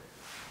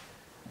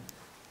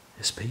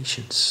his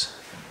patients.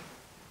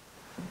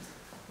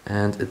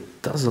 And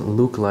it doesn't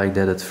look like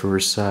that at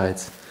first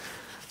sight,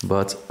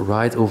 but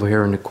right over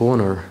here in the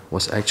corner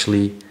was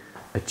actually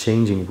a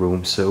changing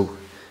room. So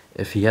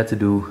if he had to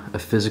do a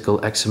physical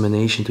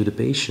examination to the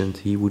patient,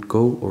 he would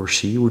go, or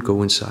she would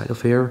go inside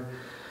of here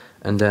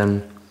and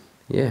then,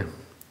 yeah,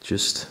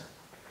 just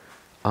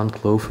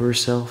unclothe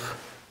herself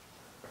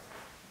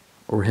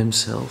or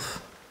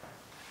himself,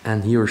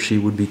 and he or she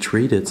would be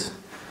treated.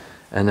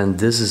 And then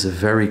this is a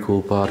very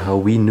cool part, how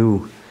we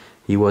knew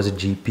he was a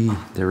GP.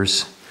 There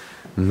is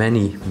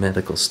many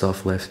medical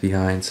stuff left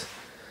behind.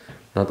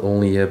 Not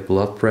only a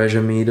blood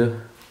pressure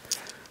meter,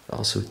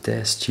 also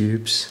test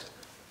tubes.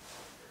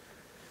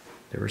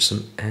 There were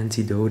some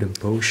antidote and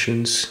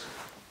potions.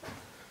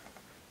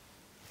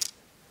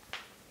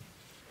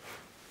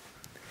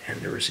 And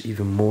there is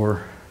even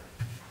more.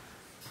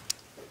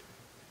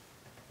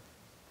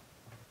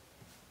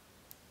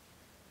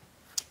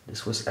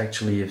 This was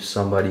actually if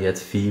somebody had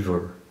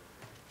fever,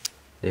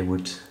 they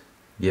would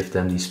give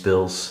them these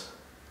pills.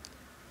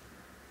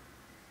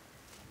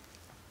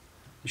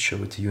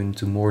 Show it to you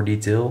into more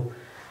detail.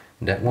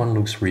 That one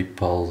looks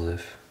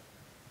repulsive.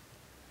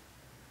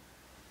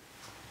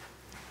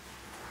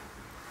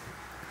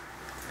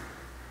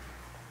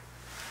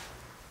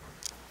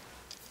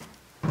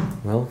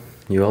 Well,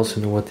 you also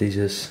know what this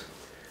is,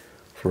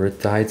 for a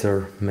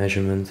tighter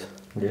measurement.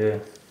 Yeah.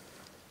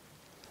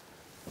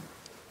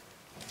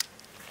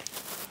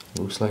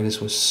 Looks like this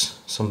was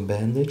some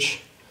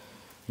bandage.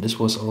 This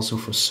was also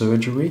for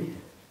surgery.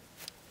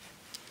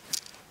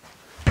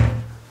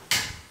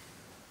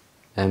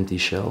 Empty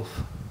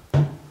shelf.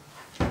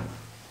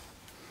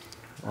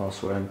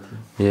 Also empty.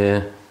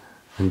 Yeah,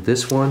 and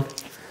this one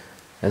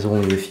has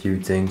only a few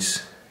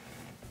things.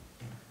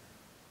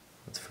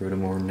 But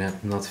furthermore,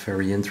 not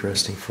very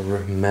interesting for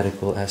a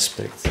medical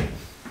aspect.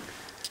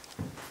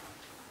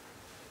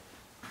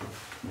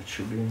 That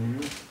should be in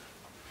here.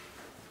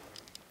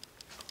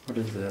 What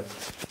is that?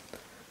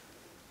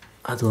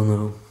 I don't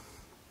know.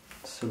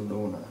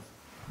 Salona.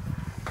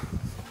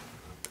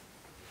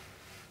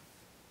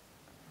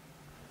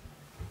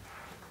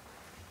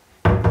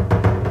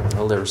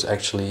 Well, there's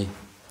actually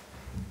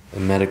a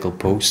medical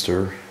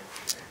poster.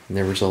 And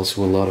there was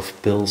also a lot of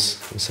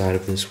pills inside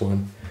of this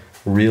one.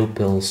 Real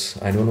pills.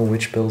 I don't know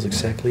which pills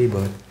exactly,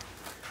 but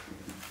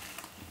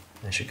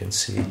as you can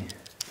see.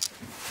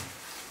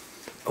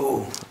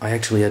 Oh, I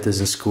actually had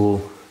this in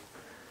school.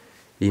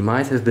 He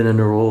might have been a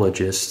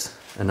neurologist,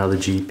 another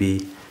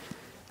GP,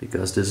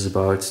 because this is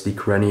about the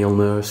cranial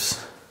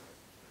nerves.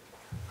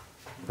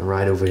 And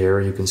right over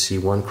here you can see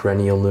one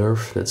cranial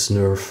nerve, that's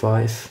nerve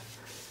 5.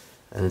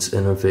 And it's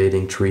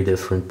innervating 3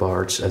 different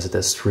parts, as it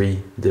has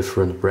 3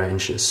 different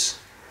branches.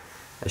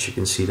 As you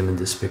can see them in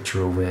this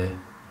picture over here.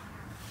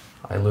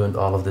 I learned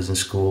all of this in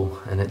school,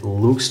 and it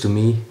looks to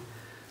me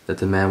that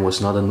the man was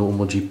not a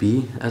normal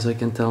GP, as I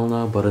can tell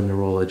now, but a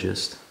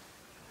neurologist.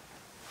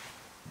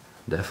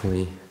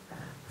 Definitely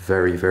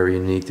very, very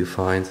unique to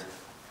find.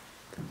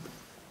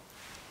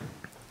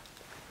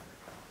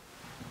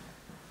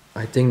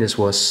 I think this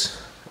was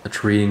a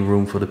treating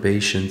room for the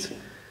patient.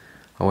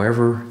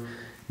 However,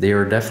 they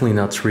are definitely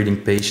not treating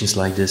patients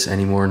like this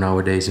anymore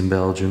nowadays in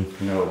Belgium.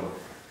 No.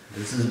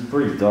 This is a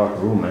pretty dark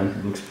room, man.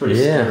 It looks pretty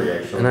scary,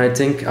 actually. And I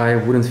think I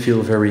wouldn't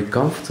feel very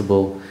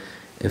comfortable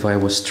if I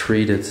was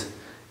treated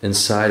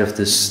inside of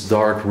this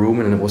dark room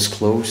and it was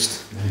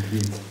closed.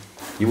 Indeed.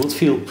 You would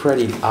feel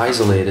pretty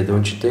isolated,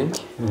 don't you think?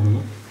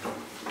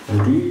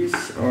 And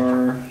these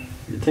are,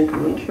 you think,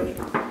 winter?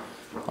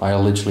 I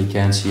literally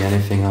can't see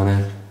anything on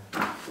it.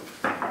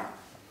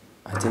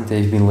 I think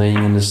they've been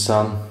laying in the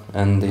sun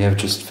and they have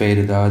just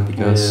faded out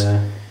because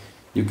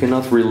you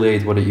cannot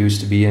relate what it used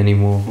to be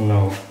anymore.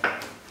 No.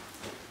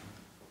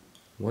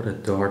 What a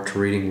dark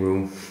reading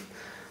room,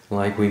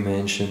 like we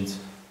mentioned.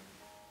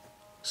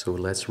 So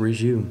let's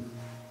resume.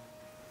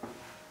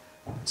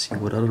 Let's see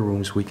what other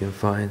rooms we can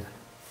find.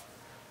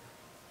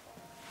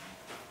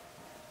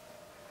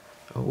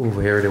 Oh,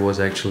 over here there was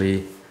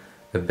actually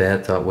a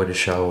bathtub with a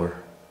shower.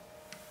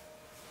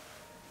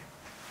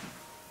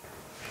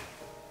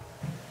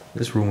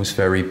 This room is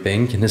very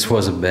pink and this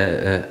was a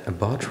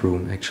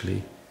bathroom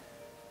actually.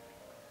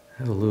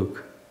 Have a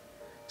look.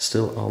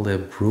 Still all the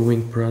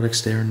brewing products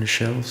there on the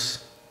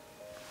shelves.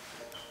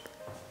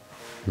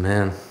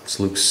 Man, this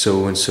looks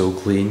so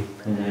clean.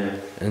 And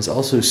it's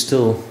also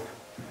still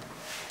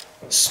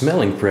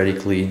smelling pretty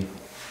clean.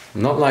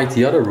 Not like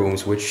the other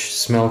rooms which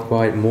smell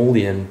quite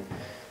moldy and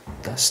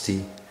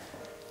dusty.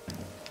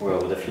 Well,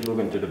 but if you look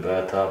into the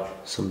bathtub,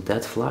 some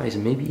dead flies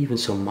and maybe even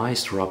some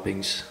mice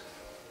droppings.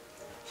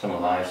 Some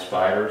alive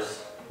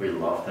spiders. We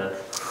love that.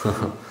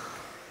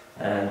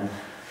 And,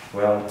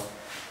 well,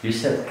 you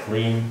said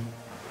clean.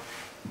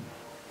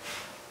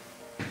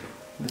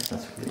 This not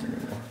so clean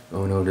anymore.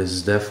 Oh no, this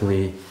is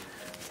definitely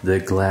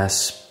the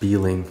glass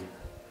peeling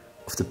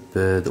of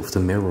the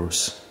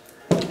mirrors.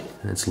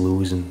 And it's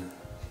loosened.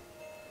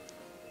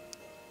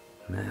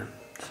 Man.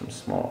 Some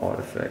small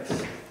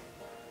artifacts.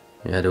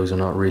 Yeah, those are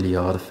not really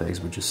artifacts,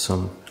 but just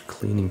some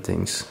cleaning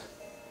things.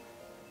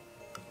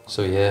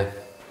 So yeah,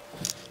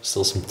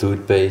 still some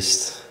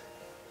toothpaste,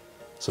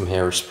 some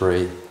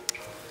hairspray.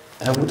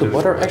 And would the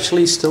water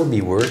actually still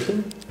be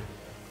working?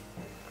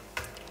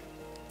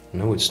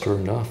 No, it's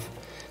turned off.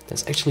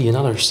 That's actually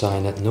another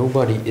sign that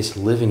nobody is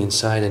living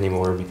inside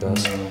anymore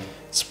because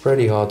it's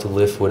pretty hard to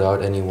live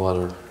without any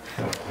water.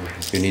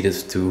 You need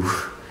it to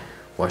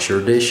wash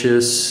your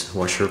dishes,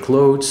 wash your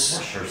clothes,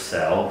 wash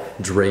yourself,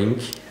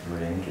 drink.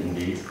 Drink,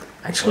 indeed.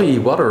 Actually,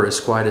 water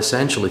is quite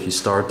essential if you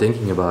start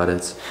thinking about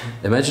it.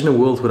 Imagine a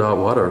world without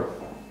water.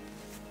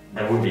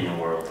 That would be a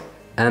world.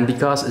 And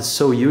because it's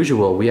so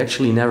usual, we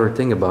actually never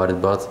think about it,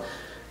 but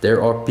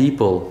there are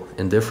people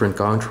in different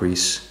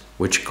countries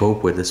which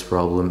cope with this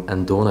problem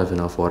and don't have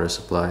enough water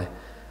supply.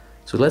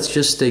 So let's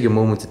just take a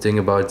moment to think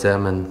about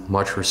them, and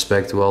much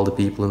respect to all the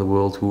people in the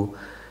world who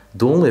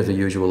don't live a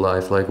usual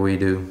life like we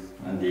do.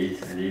 Indeed,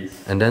 indeed.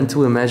 And then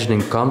to imagine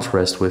in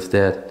contrast with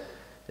that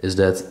is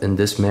that in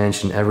this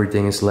mansion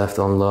everything is left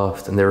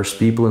unloved and there's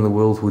people in the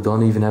world who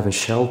don't even have a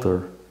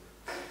shelter.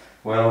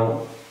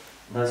 Well,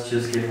 let's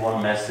just give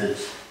one message.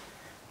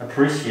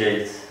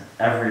 Appreciate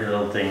every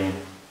little thing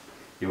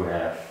you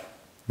have.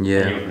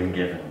 Yeah. And you've been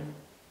given.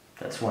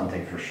 That's one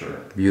thing for sure.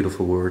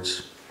 Beautiful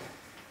words.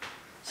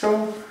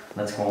 So,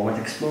 let's go on with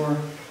Explorer.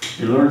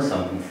 You learned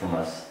something from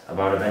us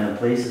about abandoned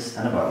places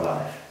and about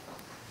life.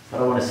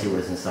 But I want to see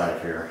what's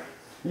inside here.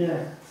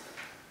 Yeah,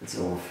 it's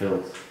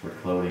overfilled with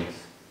clothing.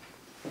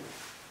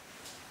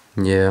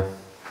 Yeah.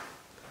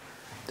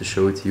 To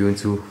show it to you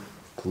into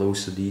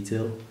closer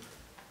detail.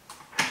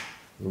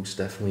 Looks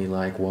definitely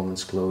like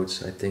woman's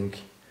clothes. I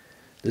think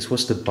this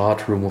was the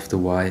bathroom of the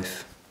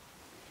wife.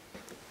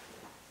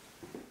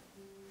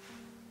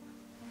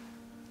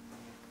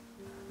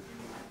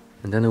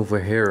 And then over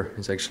here,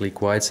 it's actually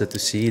quite sad to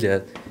see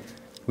that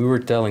we were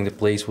telling the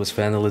place was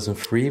vandalism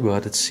free,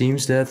 but it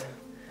seems that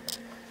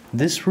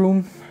this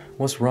room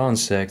was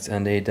ransacked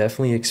and they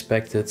definitely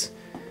expected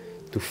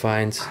to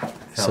find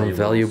some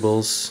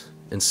valuables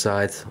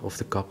inside of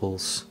the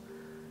couple's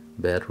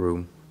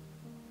bedroom.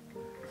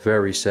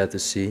 Very sad to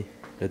see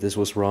that this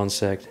was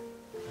ransacked.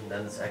 And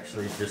that's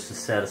actually just the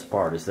saddest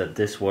part, is that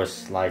this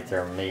was like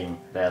their main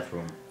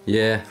bathroom.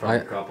 Yeah, From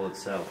the couple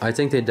itself. I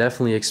think they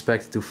definitely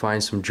expected to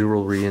find some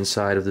jewelry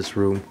inside of this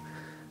room,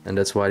 and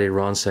that's why they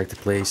ransacked the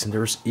place. And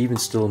there's even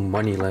still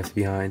money left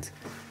behind.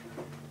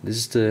 This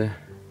is the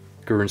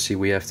currency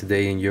we have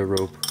today in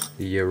Europe,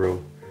 the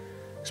euro,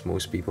 as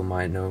most people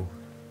might know.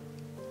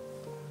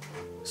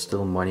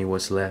 Still money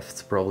was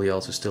left, probably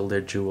also still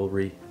their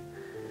jewelry.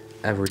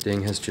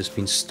 Everything has just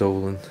been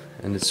stolen,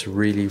 and it's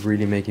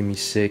really making me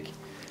sick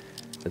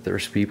that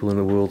there's people in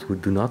the world who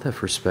do not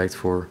have respect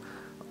for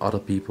other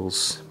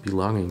people's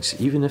belongings,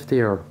 even if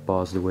they are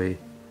passed away.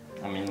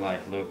 I mean,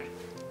 like, look.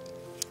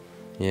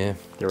 Yeah.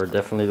 They were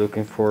definitely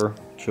looking for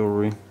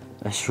jewelry,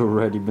 as you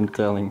already been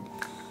telling.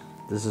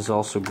 This is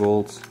also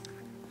gold.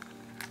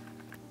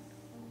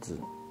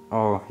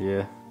 Oh,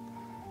 yeah.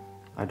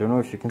 I don't know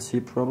if you can see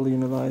it probably in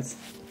the light.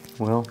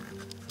 Well,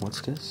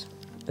 what's this?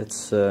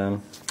 It's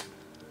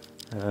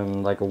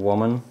like a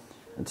woman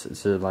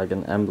It's like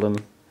an emblem,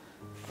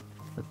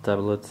 a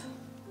tablet,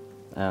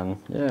 and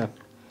yeah,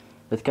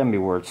 it can be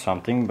worth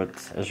something, but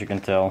as you can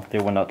tell, they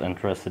were not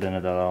interested in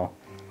it at all.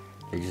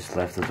 They just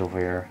left it over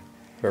here.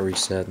 Very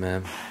sad,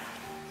 man.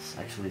 It's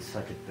actually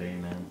such a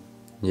pain, man.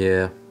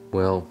 Yeah,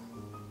 well,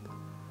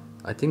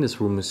 I think this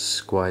room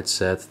is quite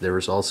sad. There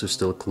is also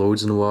still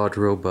clothes in the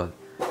wardrobe, but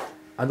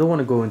I don't want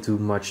to go into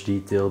much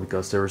detail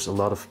because there's a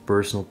lot of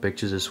personal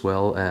pictures as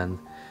well, and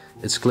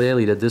it's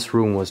clearly that this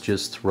room was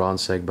just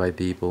ransacked by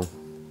people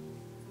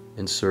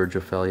in search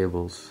of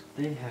valuables.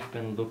 They have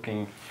been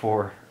looking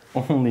for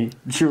only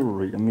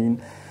jewelry. I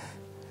mean,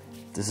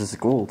 this is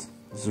gold.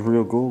 This is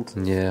real gold.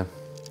 Yeah.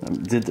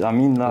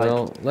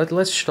 Well,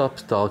 let's stop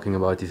talking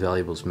about the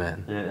valuables,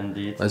 man. Yeah,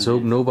 indeed. Let's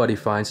hope nobody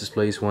finds this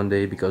place one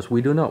day, because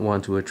we do not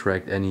want to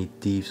attract any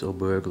thieves or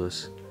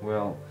burglars.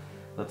 Well,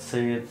 let's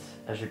say it,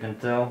 as you can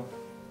tell.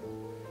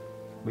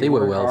 They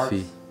were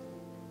wealthy.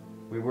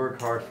 We work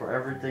hard for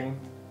everything,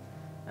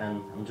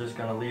 and I'm just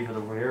gonna leave it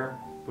over here,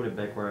 put it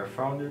back where I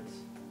found it.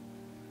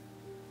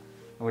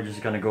 And we're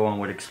just gonna go on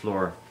with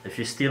explore. If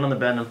you steal in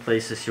abandoned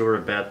places, you're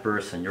a bad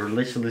person. You're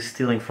literally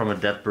stealing from a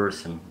dead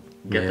person.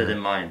 Get that in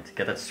mind.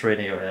 Get that straight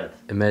in your head.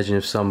 Imagine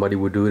if somebody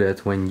would do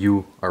that when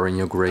you are in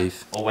your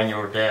grave. Or when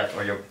your dad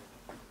or your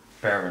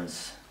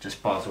parents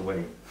just pass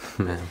away.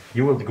 Man.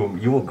 You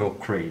will go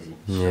crazy.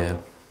 Yeah.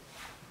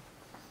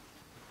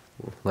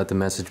 So. Let the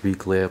message be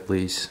clear,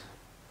 please.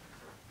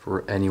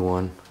 For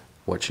anyone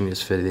watching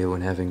this video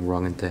and having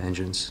wrong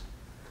intentions.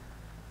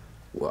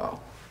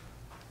 Wow.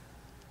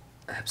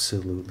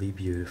 Absolutely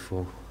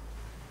beautiful.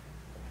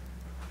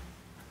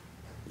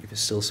 There's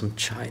still some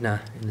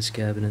china in this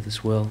cabinet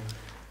as well.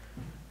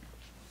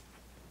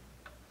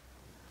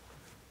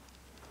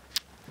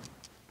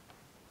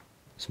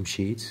 Some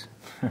sheets.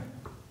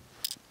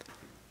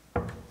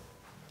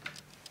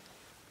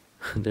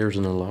 There's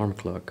an alarm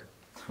clock.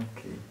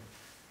 Okay.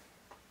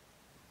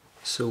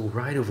 So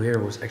right over here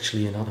was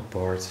actually another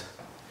part.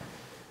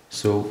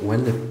 So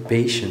when the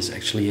patients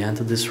actually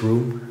entered this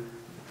room,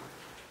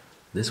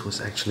 this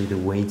was actually the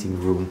waiting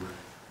room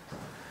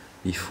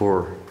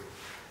before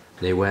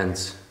they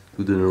went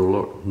to the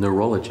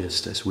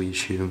neurologist, as we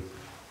assume.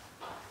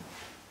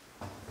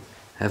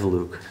 Have a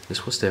look.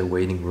 This was their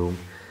waiting room.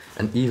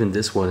 And even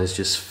this one is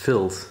just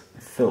filled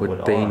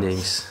with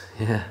paintings.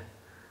 Art. Yeah.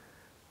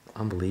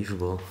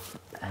 Unbelievable.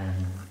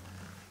 And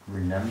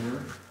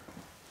remember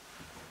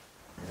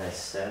that I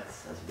said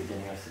at the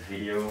beginning of the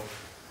video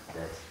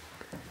that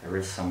there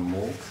is some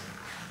mold.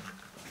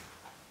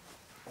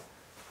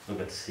 Look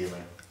at the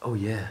ceiling. Oh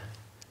yeah.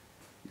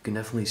 You can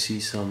definitely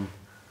see some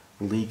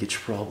leakage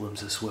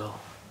problems as well.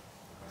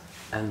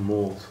 And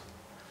mold.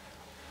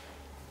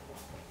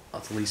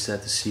 Utterly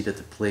sad to see that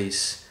the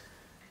place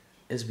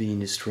is being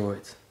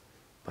destroyed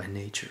by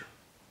nature.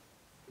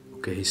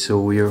 Okay, so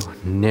we are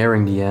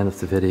nearing the end of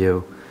the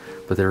video,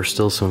 but there are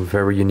still some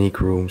very unique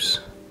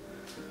rooms.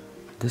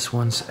 This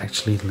one's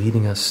actually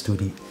leading us to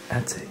the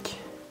attic.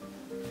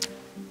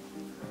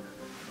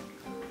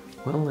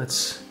 Well,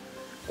 let's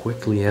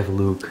quickly have a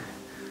look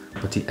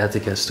what the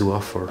attic has to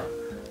offer.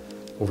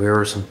 Over here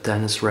are some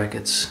tennis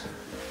rackets.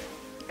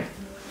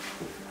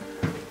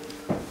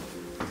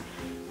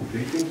 Do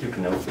you think you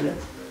can open it?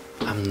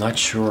 I'm not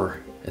sure.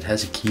 It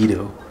has a key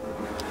though.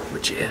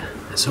 But yeah,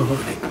 it's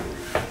opening.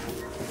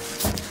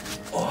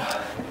 Oh.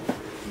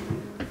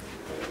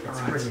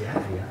 It's pretty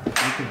heavy, huh? You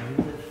can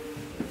hold it.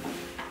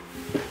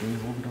 Can you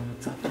hold it on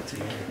the top of the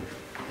table?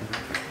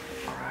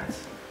 Alright.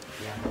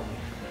 Yeah.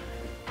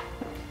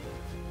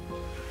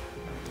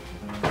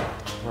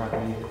 Right, I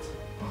need it.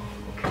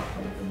 Okay,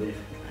 I believe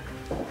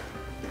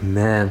it.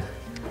 Man,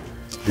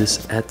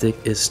 this attic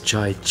is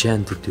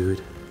gigantic,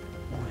 dude.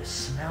 Oh, the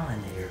smell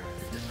in here.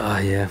 Ah,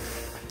 yeah.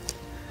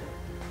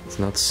 It's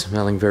not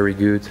smelling very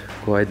good,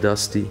 quite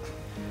dusty.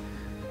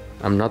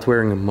 I'm not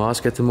wearing a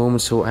mask at the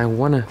moment, so I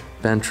wanna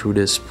pan through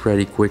this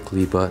pretty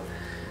quickly, but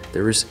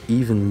there is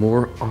even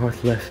more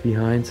art left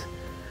behind.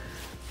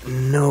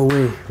 No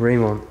way,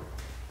 Raymond.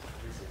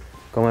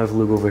 Come have a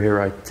look over here.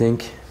 I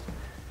think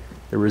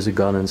there is a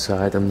gun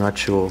inside, I'm not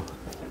sure.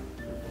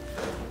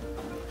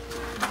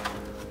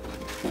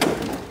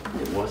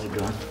 It was a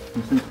gun.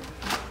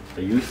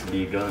 There used to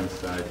be a gun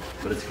inside,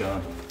 but it's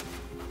gone.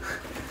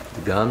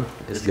 The gun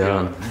is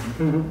gone.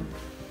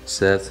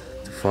 Sad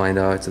to find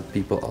out that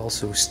people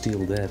also steal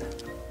that.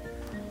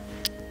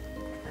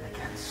 And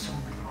again, so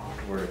much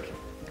artwork.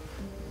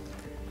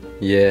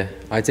 Yeah,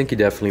 I think he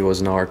definitely was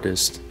an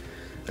artist.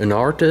 An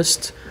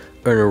artist,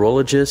 a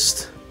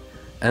neurologist,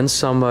 and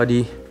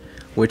somebody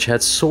which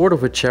had sort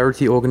of a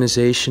charity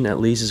organization, at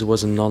least it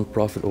was a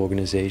non-profit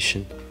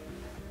organization.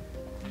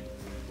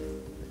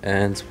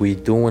 And we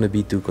don't want to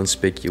be too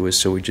conspicuous,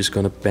 so we're just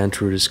gonna pan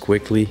through this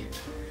quickly.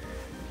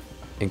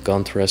 In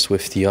contrast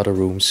with the other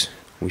rooms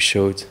we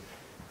showed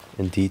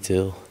in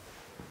detail.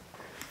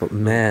 But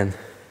man.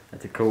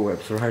 At the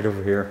co-webs right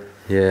over here.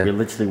 Yeah. We're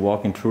literally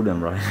walking through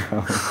them right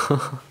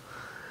now.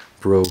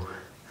 Bro,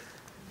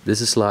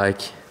 this is like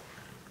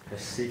a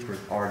secret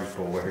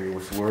article where he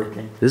was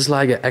working. This is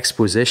like an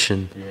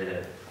exposition.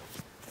 Yeah.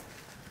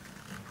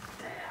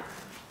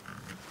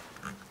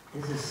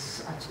 This is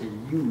such a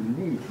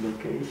unique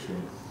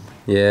location.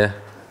 Yeah,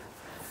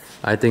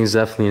 I think it's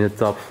definitely in the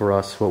top for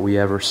us, what we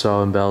ever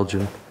saw in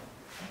Belgium.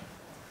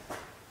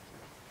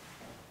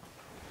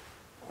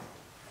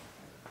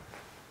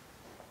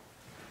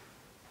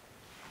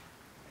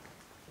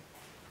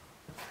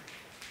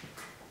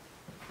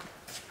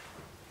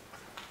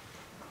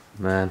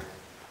 Man,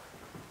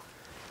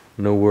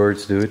 no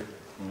words, dude.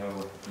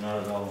 No,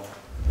 not at all.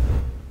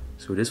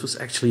 So this was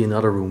actually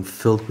another room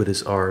filled with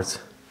his art.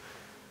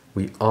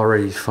 We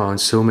already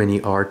found so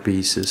many art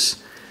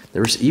pieces.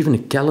 There's even a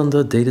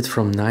calendar dated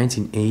from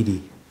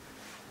 1980.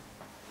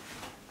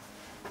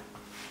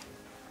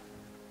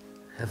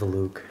 Have a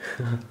look.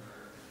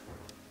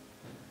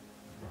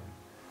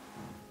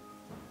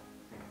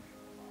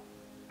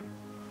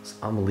 It's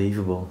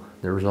unbelievable.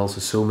 There was also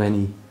so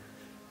many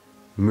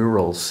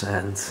murals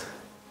and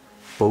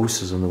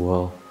posters on the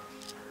wall.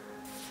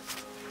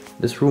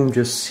 This room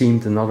just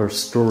seemed another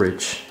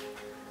storage.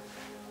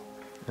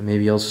 And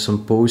maybe also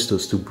some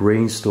posters to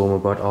brainstorm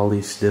about all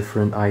these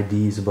different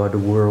ideas about the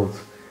world,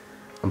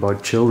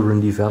 about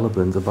children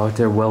development, about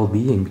their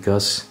well-being,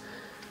 because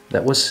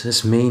that was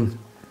his main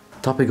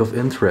topic of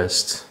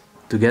interest,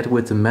 together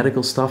with the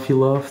medical stuff he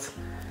loved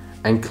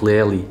and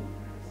clearly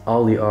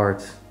all the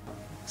art.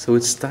 So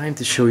it's time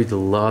to show you the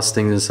last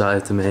thing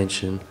inside the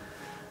mansion.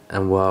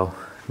 And wow,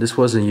 this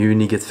was a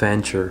unique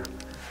adventure.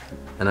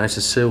 And I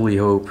sincerely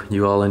hope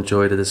you all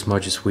enjoyed it as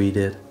much as we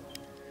did.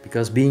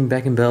 Because being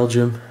back in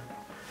Belgium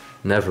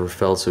never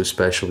felt so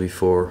special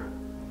before.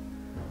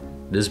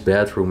 This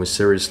bedroom is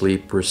seriously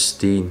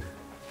pristine.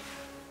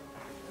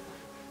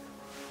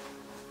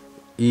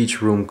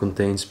 Each room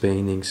contains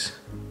paintings.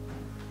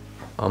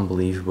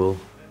 Unbelievable.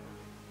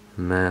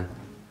 Man,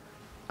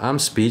 I'm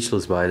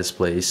speechless by this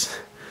place.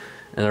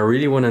 And I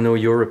really want to know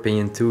your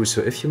opinion too.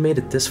 So if you made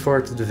it this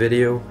far to the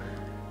video,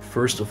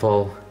 first of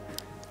all,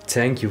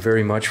 thank you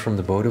very much from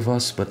the both of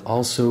us, but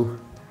also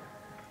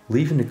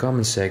leave in the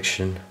comment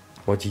section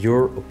what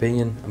your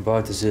opinion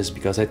about this is,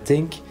 because I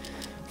think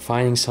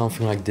finding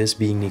something like this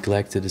being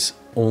neglected is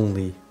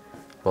only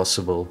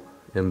possible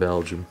in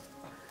Belgium,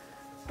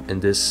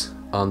 in this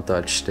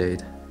untouched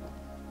state.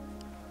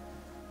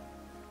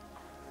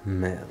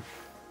 Man.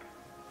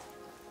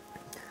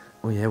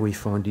 Oh yeah, we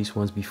found these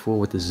ones before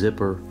with the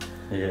zipper.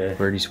 Yeah.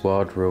 Where these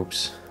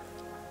wardrobes.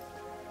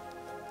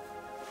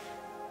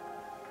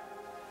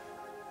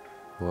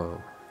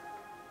 Wow.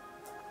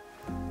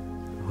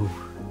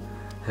 Oh,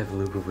 have a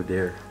look over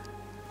there.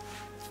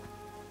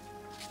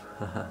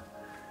 Haha.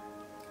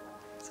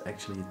 It's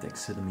actually a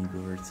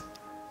𝗦𝘁cie𝗿𝗆𝗆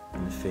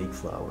and the fake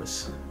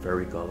flowers.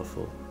 Very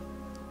colorful.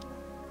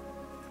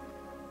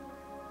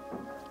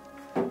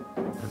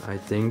 And I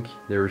think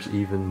there's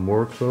even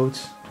more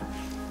clothes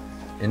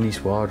in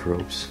these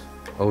wardrobes.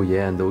 Oh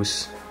yeah, and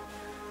those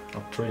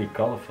are pretty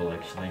colorful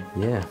actually.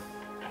 Yeah.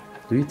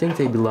 Do you think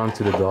they belong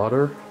to the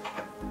daughter?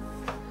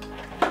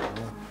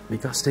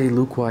 Because they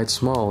look quite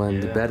small,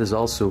 and the bed is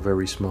also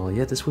very small.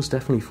 Yeah, this was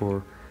definitely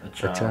for a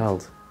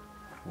child.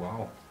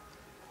 Wow.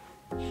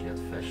 She had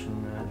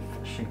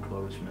fashion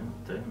clothes, man.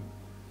 Damn.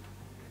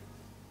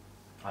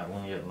 I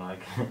only had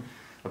like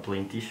a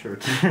plain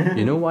t-shirt.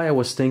 You know why I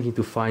was thinking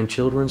to find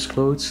children's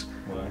clothes?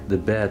 Why? The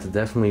bed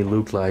definitely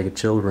looked like a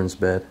children's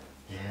bed.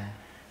 Yeah.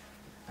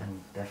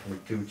 And definitely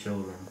two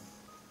children.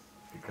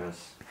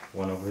 Because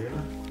one over here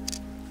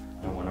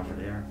and one over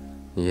there.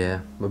 Yeah,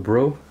 but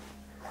bro,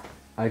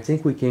 I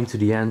think we came to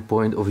the end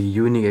point of a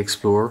unique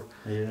explore.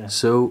 Yeah.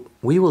 So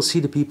we will see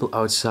the people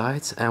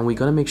outside, and we're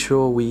gonna make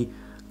sure we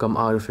come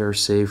out of here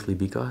safely,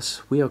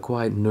 because we are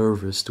quite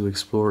nervous to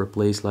explore a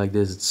place like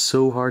this. It's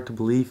so hard to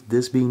believe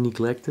this being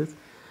neglected.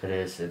 It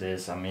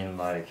is. I mean,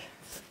 like,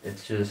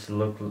 it's just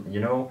look, you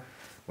know,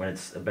 when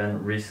it's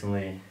abandoned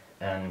recently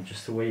and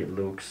just the way it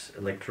looks,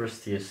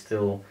 electricity is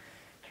still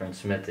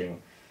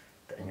transmitting,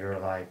 and you're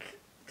like,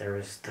 there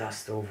is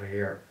dust over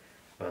here,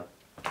 but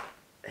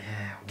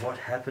what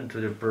happened to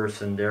the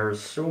person? There are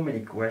so many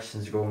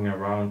questions going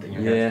around, and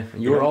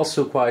you're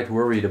also quite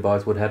worried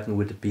about what happened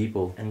with the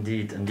people.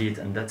 Indeed,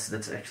 and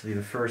that's actually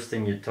the first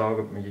thing you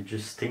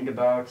just think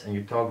about, and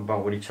you talk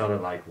about with each other,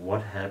 like,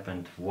 what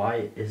happened?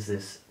 Why is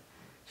this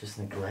just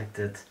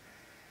neglected?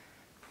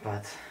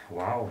 But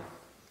wow,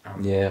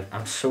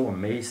 I'm so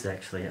amazed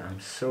actually. I'm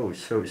so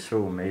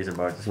amazed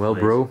about this Well,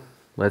 place. bro,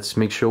 let's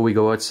make sure we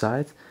go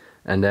outside,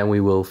 and then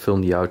we will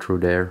film the outro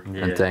there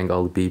and thank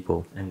all the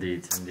people.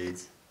 Indeed.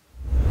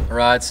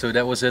 Alright, so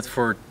that was it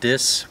for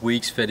this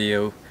week's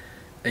video.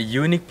 A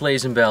unique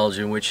place in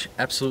Belgium which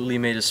absolutely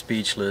made us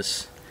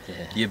speechless.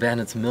 Yeah. The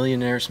abandoned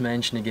millionaires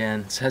mansion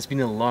again. It has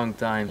been a long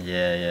time.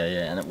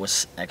 Yeah, and it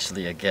was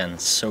actually again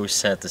so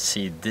sad to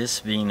see this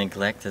being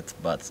neglected,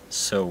 but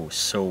so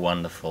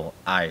wonderful.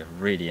 I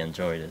really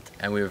enjoyed it.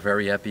 And we were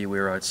very happy we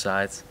were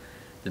outside.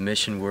 The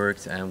mission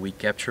worked and we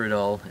captured it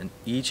all in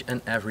each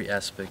and every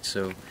aspect.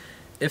 So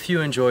if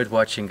you enjoyed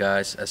watching,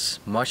 guys, as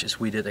much as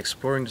we did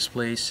exploring this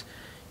place,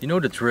 you know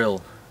the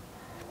drill.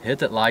 Hit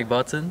that like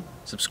button,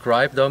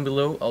 subscribe down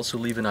below, also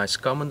leave a nice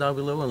comment down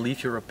below and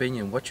leave your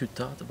opinion, what you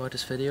thought about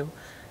this video.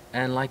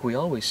 And like we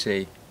always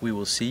say, we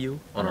will see you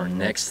on our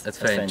next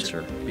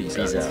adventure. Peace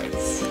out.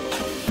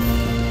 out.